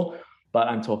helpful, but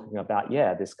I'm talking about,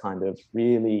 this kind of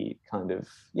really kind of,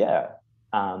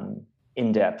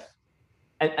 in-depth.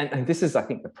 And this is, I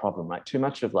think, the problem, right? Too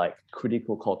much of like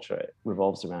critical culture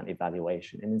revolves around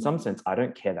evaluation. And in some sense, I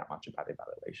don't care that much about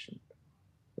evaluation,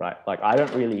 right? Like, I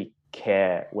don't really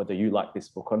care whether you like this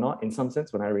book or not. In some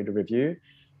sense, when I read a review,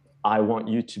 I want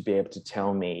you to be able to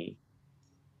tell me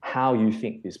how you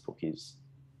think this book is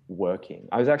working.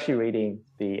 I was actually reading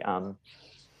the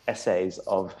essays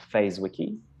of Faze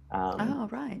Wiki.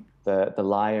 Right. The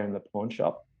Liar and the Pawn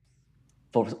Shop.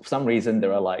 For some reason,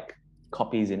 there are like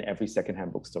copies in every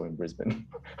secondhand bookstore in Brisbane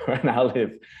where I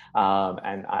live.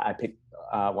 And I picked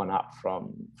one up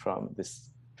from this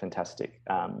fantastic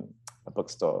a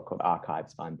bookstore called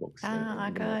Archives Fine Books.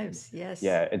 Archives, yes.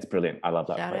 Yeah, it's brilliant. I love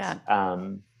that place.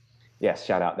 Yes,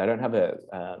 shout out. They don't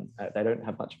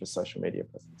have much of a social media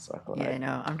presence. So I thought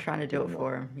I'm trying to do it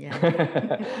for them.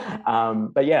 Yeah.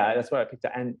 But yeah, that's what I picked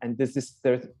up. And there's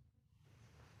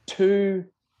two,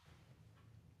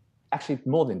 actually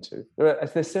more than two.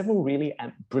 There's several really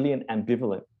brilliant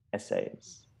ambivalent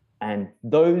essays. And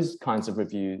those kinds of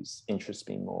reviews interest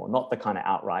me more, not the kind of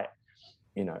outright,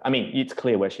 you know, I mean, it's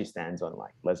clear where she stands on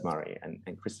like Les Murray and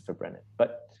Christopher Brennan,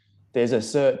 but there's a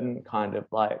certain kind of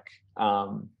like,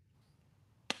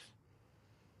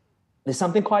 there's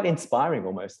something quite inspiring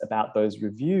almost about those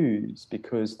reviews,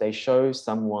 because they show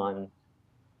someone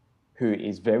who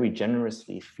is very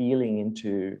generously feeling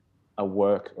into a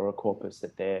work or a corpus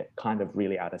that they're kind of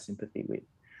really out of sympathy with.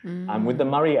 With the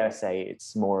Murray essay,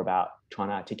 it's more about trying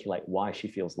to articulate why she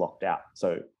feels locked out.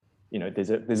 So, you know,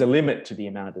 there's a limit to the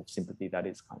amount of sympathy that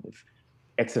is kind of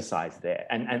exercised there.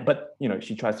 But, you know,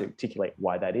 she tries to articulate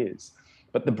why that is.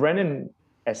 But the Brennan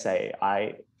essay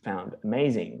I found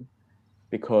amazing,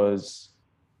 because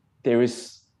there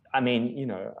is, I mean, you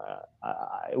know,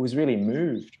 I was really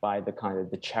moved by the kind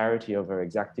of the charity of her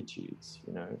exactitudes,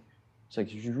 you know. So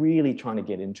she's really trying to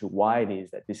get into why it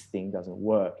is that this thing doesn't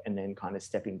work, and then kind of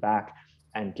stepping back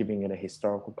and giving it a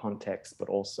historical context, but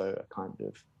also a kind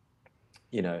of,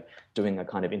 you know, doing a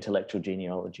kind of intellectual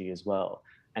genealogy as well.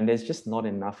 And there's just not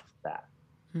enough of that,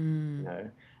 you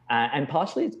know. And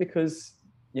partially it's because,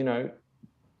 you know,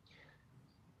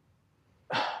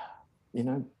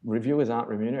 reviewers aren't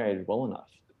remunerated well enough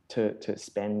to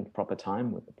spend proper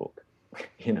time with the book,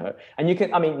 you know. And you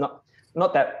can, I mean,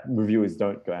 not that reviewers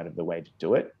don't go out of the way to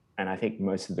do it. And I think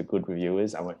most of the good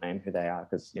reviewers, I won't name who they are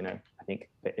because, you know, I think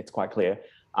it's quite clear,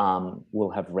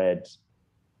 will have read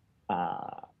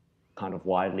kind of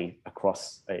widely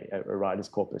across a writer's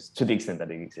corpus to the extent that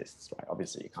it exists, right?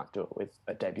 Obviously, you can't do it with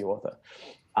a debut author.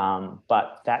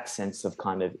 But that sense of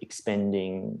kind of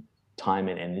expending time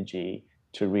and energy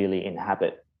to really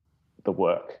inhabit the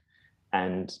work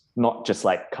and not just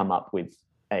like come up with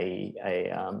a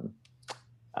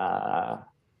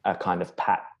kind of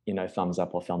pat, you know, thumbs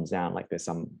up or thumbs down, like there's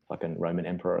some fucking Roman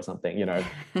emperor or something, you know,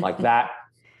 like that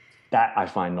I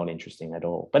find not interesting at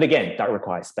all. But again, that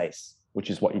requires space, which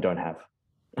is what you don't have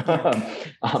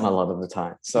a lot of the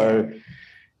time. So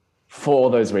for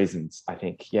those reasons, I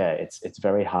think, it's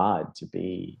very hard to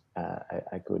be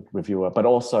a good reviewer. But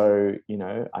also, you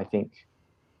know, I think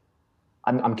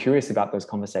I'm curious about those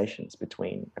conversations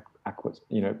between,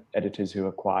 you know, editors who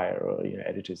acquire or, you know,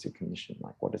 editors who commission.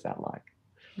 Like, what is that like?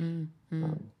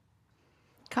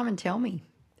 Come and tell me,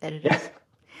 editors.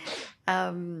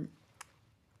 Yeah.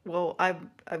 Well,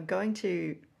 I'm going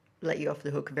to let you off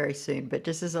the hook very soon, but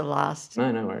just as a last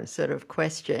sort of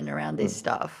question around this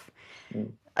stuff,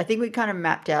 I think we kind of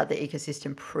mapped out the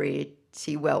ecosystem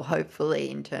pretty well,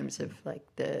 hopefully, in terms of like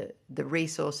the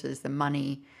resources, the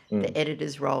money, the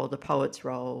editor's role, the poet's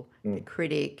role, the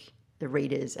critic, the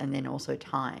readers, and then also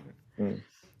time.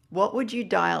 What would you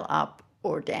dial up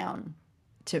or down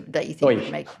that you think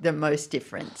would make the most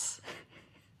difference?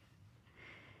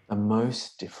 The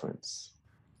most difference?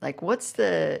 Like, what's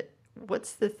the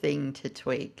thing to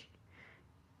tweak?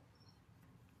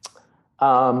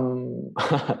 I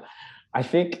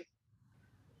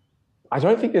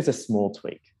don't think there's a small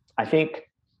tweak. I think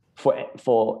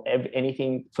for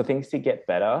things to get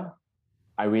better,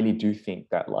 I really do think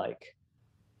that like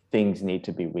things need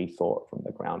to be rethought from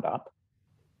the ground up.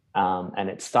 And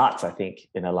it starts, I think,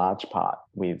 in a large part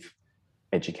with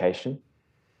education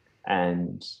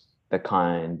and the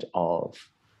kind of,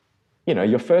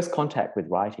 your first contact with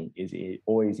writing is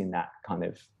always in that kind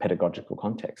of pedagogical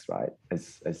context, right?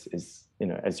 As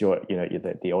your,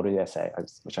 the audio essay,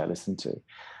 which I listened to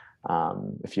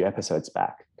a few episodes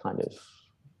back, kind of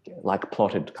like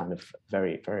plotted kind of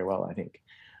very, very well, I think.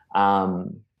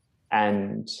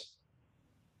 And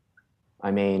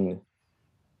I mean,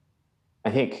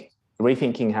 I think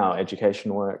rethinking how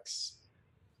education works,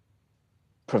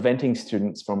 preventing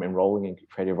students from enrolling in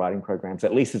creative writing programs,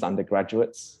 at least as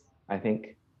undergraduates, I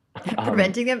think.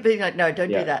 Preventing them, being like, no, don't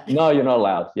do that. No, you're not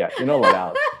allowed. Yeah, you're not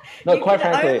allowed. No, quite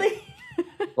frankly,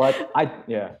 What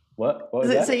was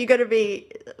that? So you got to be,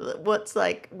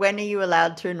 when are you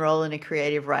allowed to enroll in a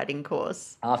creative writing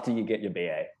course? After you get your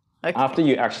BA. Okay. After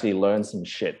you actually learn some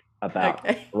shit about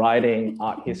writing,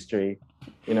 art history.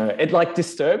 It like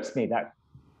disturbs me that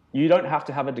you don't have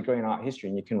to have a degree in art history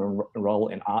and you can enroll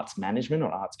in arts management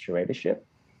or arts curatorship.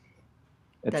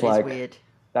 It's that is weird.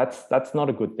 That's not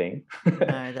a good thing.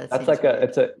 No, that's like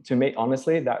to me,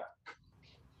 honestly, that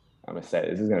I'm gonna say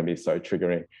this is gonna be so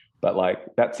triggering, but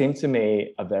like that seems to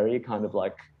me a very kind of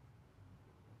like,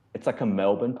 it's like a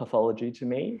Melbourne pathology to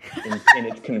me in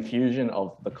its confusion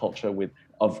of the culture with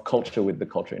the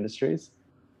culture industries.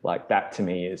 Like that to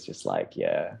me is just like,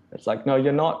 yeah, it's like, no,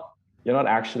 you're not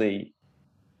actually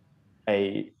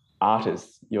a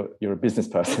artist, you're a business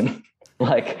person.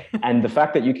 Like, and the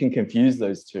fact that you can confuse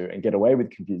those two and get away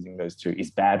with confusing those two is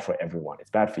bad for everyone.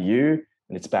 It's bad for you,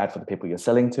 and it's bad for the people you're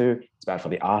selling to. It's bad for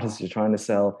the artists you're trying to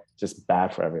sell. Just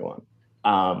bad for everyone.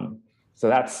 So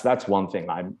that's one thing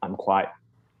I'm quite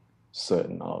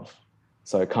certain of.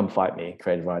 So come fight me,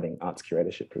 creative writing, arts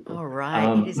curatorship people. All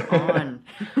right, it is on.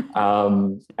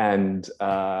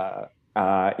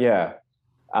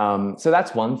 So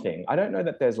that's one thing. I don't know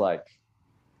that there's like,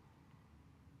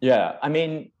 I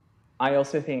mean, I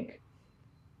also think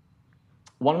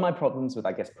one of my problems with,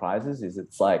 I guess, prizes is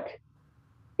it's like,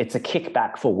 it's a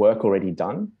kickback for work already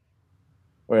done.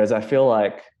 Whereas I feel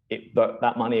like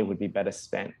that money would be better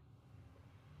spent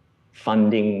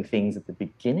funding things at the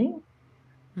beginning,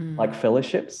 like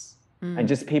fellowships, and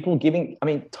just people giving, I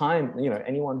mean, time,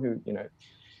 anyone who,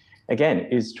 again,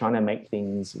 is trying to make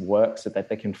things work so that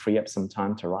they can free up some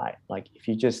time to write. Like if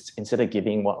you just, instead of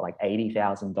giving like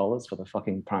 $80,000 for the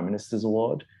fucking Prime Minister's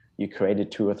Award, you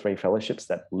created 2 or 3 fellowships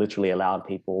that literally allowed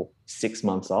people 6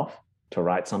 months off to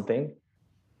write something.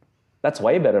 That's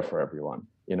way better for everyone.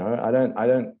 I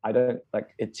don't like,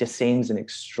 it just seems an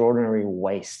extraordinary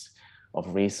waste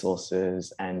of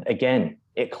resources. And again,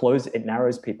 it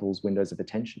narrows people's windows of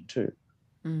attention too.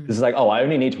 It's like, oh, I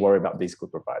only need to worry about these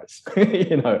good providers.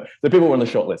 The people who are on the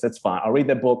short list, it's fine. I'll read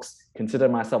their books, consider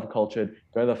myself cultured,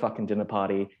 go to the fucking dinner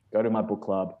party, go to my book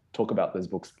club, talk about those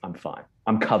books. I'm fine.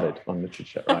 I'm covered on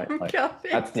literature, right?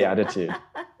 That's the attitude.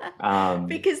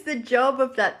 Because the job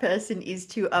of that person is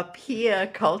to appear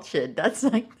cultured. That's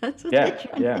what they're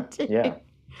trying to do.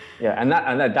 Yeah, and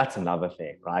that's another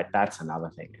thing, right? That's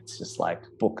another thing. It's just like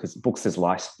books as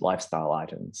lifestyle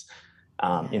items.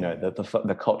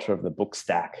 The culture of the book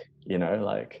stack,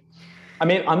 like, I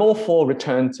mean, I'm all for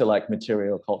return to like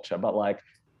material culture, but like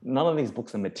none of these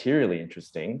books are materially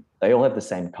interesting. They all have the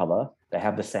same cover. They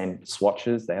have the same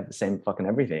swatches. They have the same fucking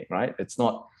everything, right? It's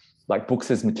not like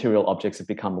books as material objects have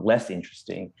become less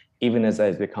interesting, even as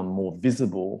they've become more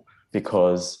visible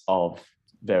because of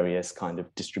various kind of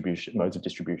modes of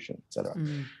distribution, et cetera.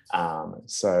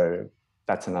 So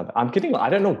that's another. I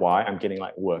don't know why I'm getting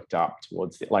like worked up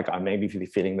towards it. Like I may be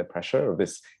feeling the pressure of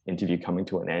this interview coming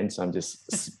to an end, so I'm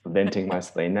just venting my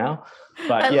spleen now.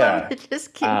 But I love it.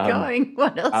 Just keep going.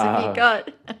 What else have you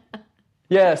got?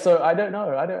 So I don't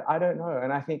know. I don't know.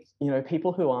 And I think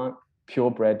people who aren't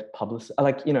purebred publicists,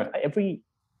 like every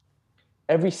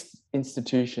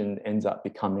institution ends up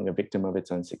becoming a victim of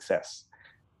its own success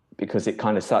because it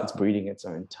kind of starts breeding its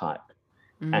own type,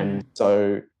 and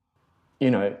so.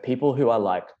 People who are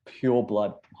like pure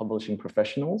blood publishing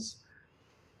professionals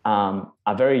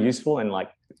are very useful and like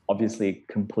obviously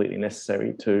completely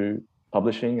necessary to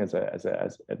publishing as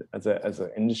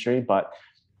an industry. But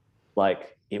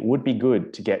like it would be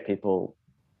good to get people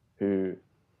who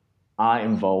are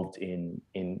involved in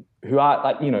who are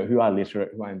like who are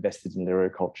literate, who are invested in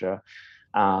literary culture,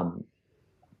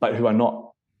 but who are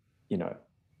not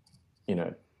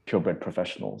purebred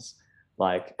professionals.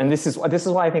 Like, and this is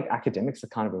why I think academics are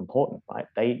kind of important, right?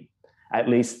 They at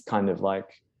least kind of like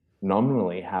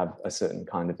nominally have a certain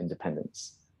kind of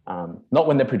independence. Not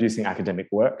when they're producing academic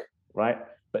work, right?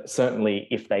 But certainly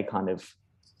if they kind of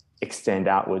extend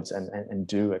outwards and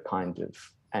do a kind of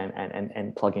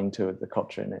and plug into the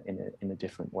culture in a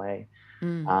different way.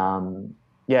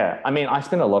 I mean, I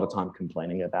spend a lot of time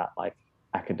complaining about like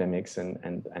academics and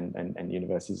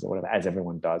universities or whatever, as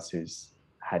everyone does who's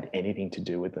had anything to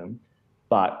do with them.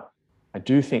 But I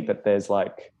do think that there's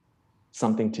like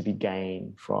something to be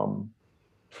gained from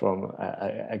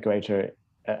a greater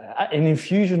an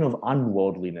infusion of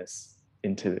unworldliness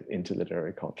into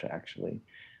literary culture. Actually,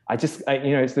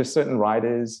 there's certain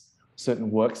writers,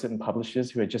 certain works, certain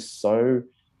publishers who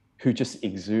just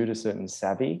exude a certain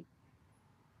savvy,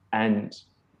 and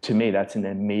to me that's an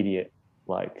immediate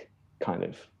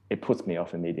it puts me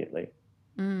off immediately.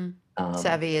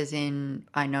 Savvy as in,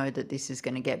 I know that this is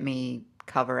going to get me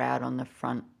cover out on the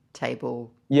front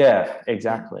table. Yeah,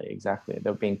 exactly.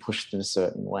 They're being pushed in a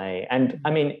certain way. And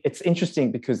I mean, it's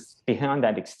interesting because behind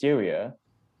that exterior,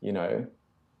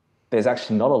 there's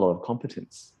actually not a lot of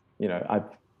competence. I've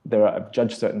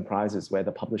judged certain prizes where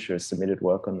the publisher has submitted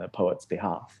work on the poet's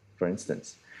behalf, for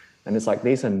instance. And it's like,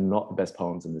 these are not the best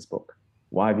poems in this book.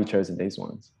 Why have you chosen these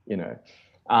ones?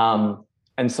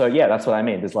 And so, yeah, that's what I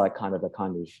mean. There's like a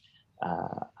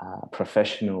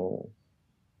professional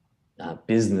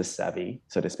business savvy,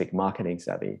 so to speak, marketing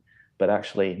savvy, but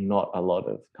actually not a lot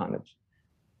of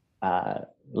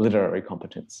literary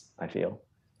competence, I feel,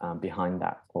 behind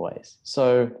that always.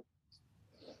 So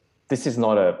this is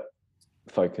not a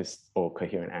focused or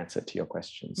coherent answer to your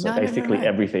question. So no.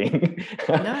 Everything.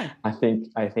 No. I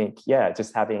think, yeah,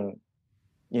 just having,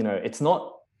 it's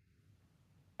not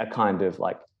a kind of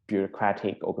like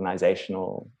bureaucratic,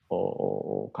 organizational,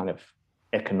 or kind of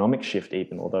economic shift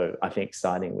even, although I think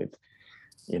starting with,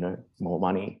 more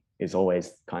money is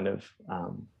always kind of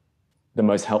the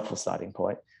most helpful starting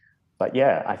point. But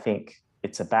yeah, I think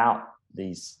it's about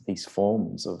these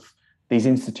forms of these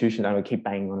institutions. I would keep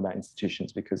banging on about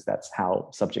institutions because that's how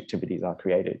subjectivities are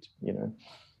created.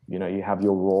 You have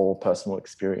your raw personal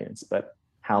experience, but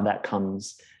how that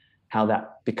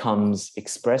becomes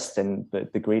expressed and the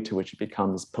degree to which it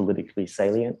becomes politically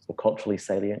salient or culturally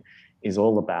salient is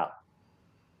all about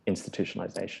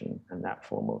institutionalization and that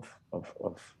form of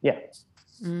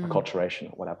acculturation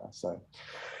or whatever. So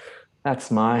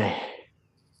that's my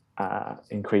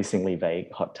increasingly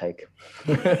vague hot take.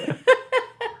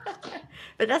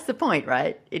 But that's the point,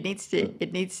 right? We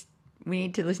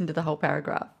need to listen to the whole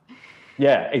paragraph.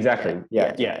 Yeah, exactly.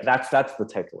 Yeah. That's the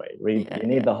takeaway. You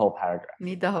need the whole paragraph. You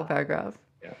need the whole paragraph.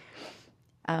 Yeah.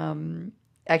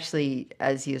 Actually,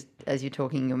 as you're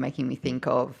talking, you're making me think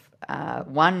of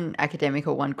one academic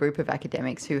or one group of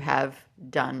academics who have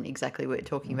done exactly what you're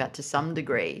talking about to some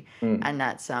degree, and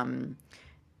that's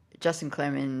Justin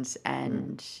Clemens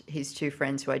and his two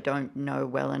friends who I don't know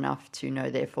well enough to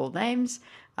know their full names.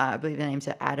 I believe their names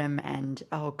are Adam and,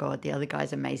 oh God, the other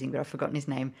guy's amazing, but I've forgotten his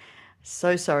name.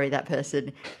 So sorry, that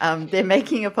person. They're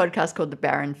making a podcast called The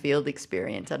Barren Field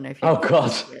Experience. I don't know if you... Oh,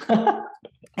 God.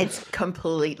 It's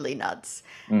completely nuts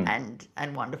and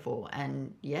wonderful.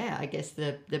 And yeah, I guess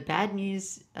the bad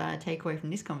news takeaway from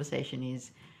this conversation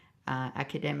is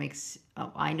academics.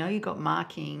 I know you've got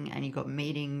marking and you've got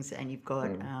meetings and you've got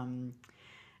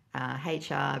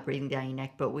HR breathing down your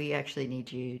neck, but we actually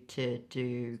need you to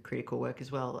do critical work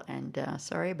as well. And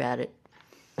sorry about it.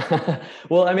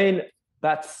 Well, I mean,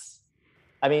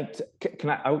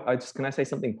 can I say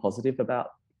something positive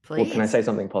about? Please. Well, can I say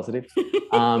something positive?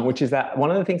 Which is that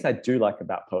one of the things I do like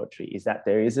about poetry is that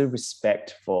there is a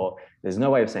respect for, there's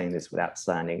no way of saying this without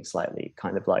sounding slightly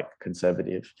kind of like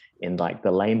conservative in like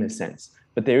the lamest sense,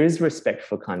 but there is respect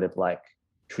for kind of like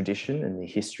tradition and the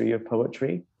history of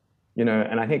poetry,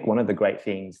 and I think one of the great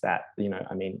things that,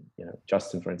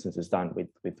 Justin, for instance, has done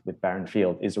with Barren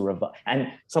Field is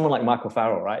and someone like Michael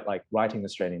Farrell, right? Like Writing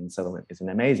Australian Settlement is an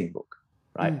amazing book,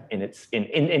 right? And it's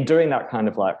in doing that kind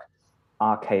of like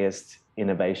archaist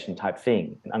innovation type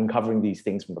thing and uncovering these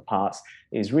things from the past,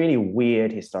 is really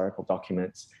weird historical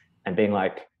documents and being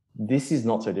like, this is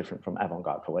not so different from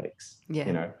avant-garde poetics.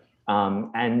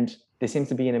 And there seems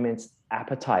to be an immense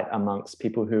appetite amongst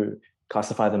people who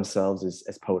classify themselves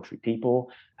as poetry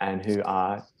people and who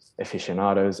are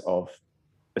aficionados of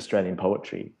Australian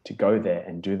poetry to go there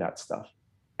and do that stuff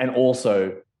and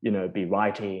also be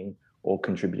writing or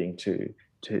contributing to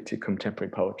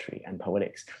contemporary poetry and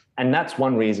poetics. And that's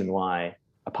one reason why,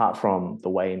 apart from the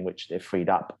way in which they're freed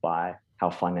up by how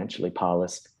financially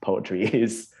powerless poetry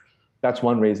is, that's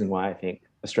one reason why I think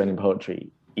Australian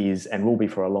poetry is and will be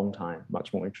for a long time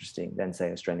much more interesting than,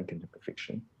 say, Australian contemporary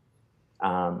fiction,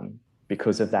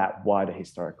 because of that wider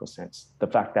historical sense. The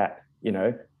fact that,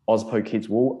 Auspo kids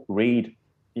will read,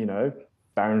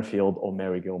 Barren Field or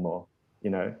Mary Gilmore,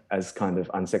 as kind of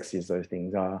unsexy as those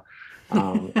things are.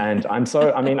 And I'm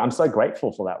so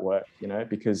grateful for that work,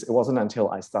 because it wasn't until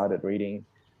I started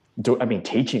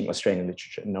teaching Australian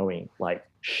literature, knowing like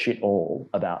shit all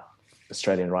about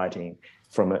Australian writing,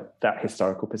 from that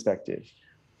historical perspective.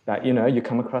 That, you know, you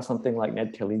come across something like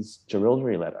Ned Kelly's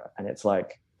Jerilderie letter, and it's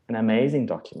like an amazing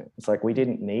document. It's like, we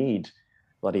didn't need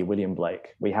bloody William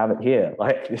Blake. We have it here.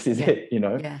 Like, this is it, you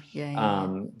know?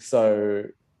 So,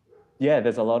 yeah,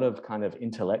 there's a lot of kind of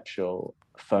intellectual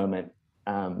ferment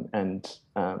and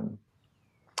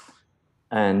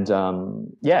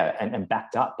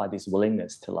backed up by this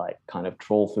willingness to like kind of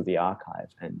trawl through the archive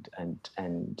and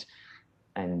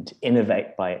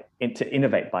innovate by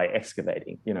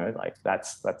excavating, you know, like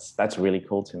that's really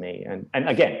cool to me. And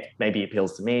again, maybe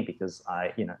appeals to me because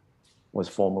I, you know, was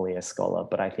formerly a scholar,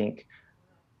 but I think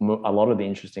a lot of the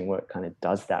interesting work kind of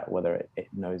does that, whether it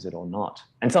knows it or not.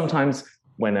 And sometimes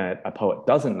when a poet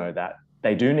doesn't know that,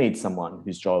 they do need someone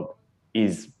whose job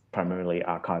is primarily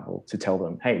archival to tell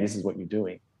them, hey, this is what you're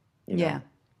doing. You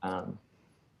know?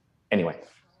 Anyway.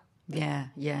 Yeah,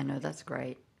 no, that's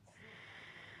great.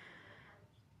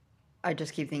 I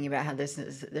just keep thinking about how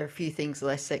there are a few things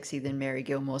less sexy than Mary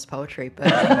Gilmore's poetry,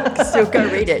 but still go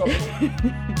read it.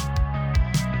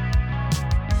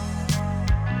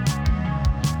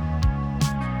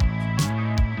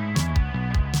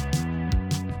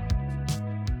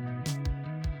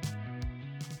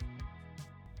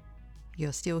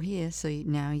 You're still here, so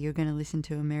now you're going to listen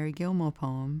to a Mary Gilmore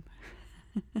poem.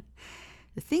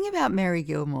 The thing about Mary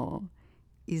Gilmore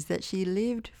is that she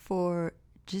lived for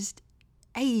just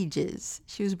ages.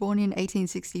 She was born in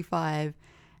 1865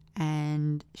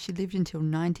 and she lived until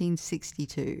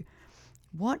 1962.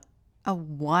 What a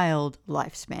wild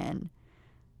lifespan.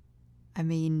 I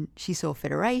mean, she saw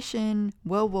Federation,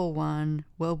 World War I,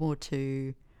 World War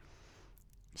II.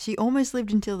 She almost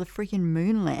lived until the freaking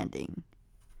moon landing.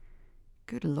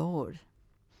 Good Lord.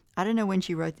 I don't know when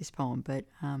she wrote this poem, but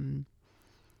I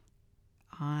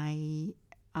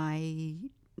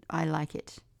like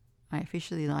it. I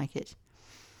officially like it.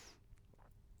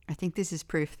 I think this is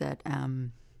proof that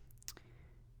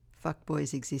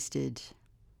fuckboys existed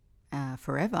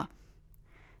forever.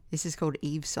 This is called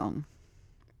Eve's Song.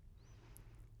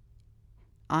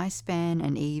 I span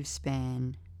and Eve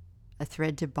span, a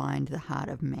thread to bind the heart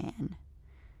of man.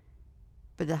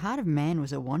 But the heart of man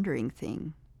was a wandering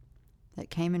thing that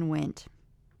came and went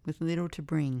with little to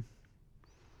bring.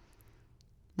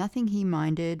 Nothing he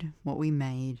minded what we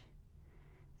made,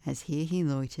 as here he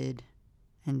loitered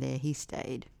and there he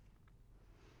stayed.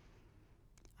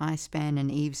 I span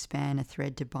and Eve span, a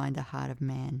thread to bind the heart of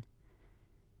man.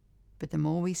 But the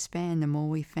more we span, the more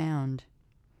we found.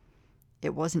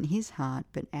 It wasn't his heart,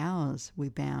 but ours we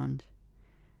bound.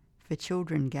 For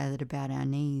children gathered about our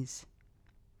knees.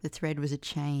 The thread was a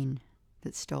chain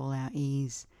that stole our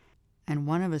ease, and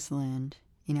one of us learned,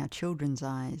 in our children's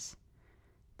eyes,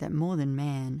 that more than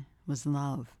man was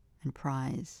love and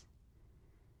prize.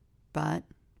 But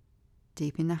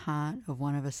deep in the heart of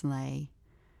one of us lay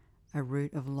a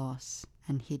root of loss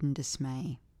and hidden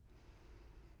dismay.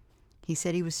 He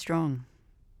said he was strong,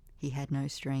 he had no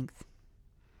strength,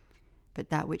 but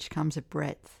that which comes of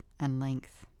breadth and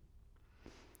length.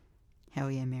 Hell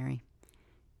yeah, Mary.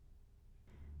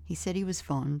 He said he was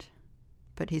fond,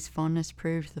 but his fondness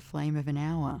proved the flame of an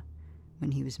hour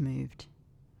when he was moved.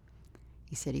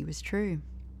 He said he was true.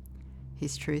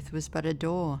 His truth was but a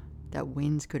door that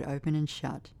winds could open and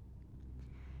shut.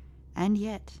 And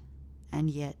yet,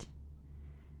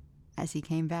 as he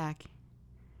came back,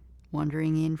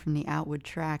 wandering in from the outward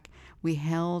track, we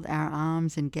held our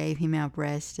arms and gave him our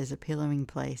breast as a pillowing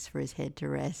place for his head to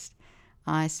rest.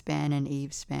 I span and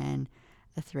Eve span,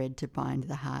 a thread to bind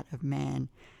the heart of man.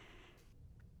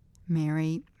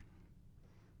 Mary,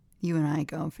 you and I are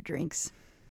going for drinks.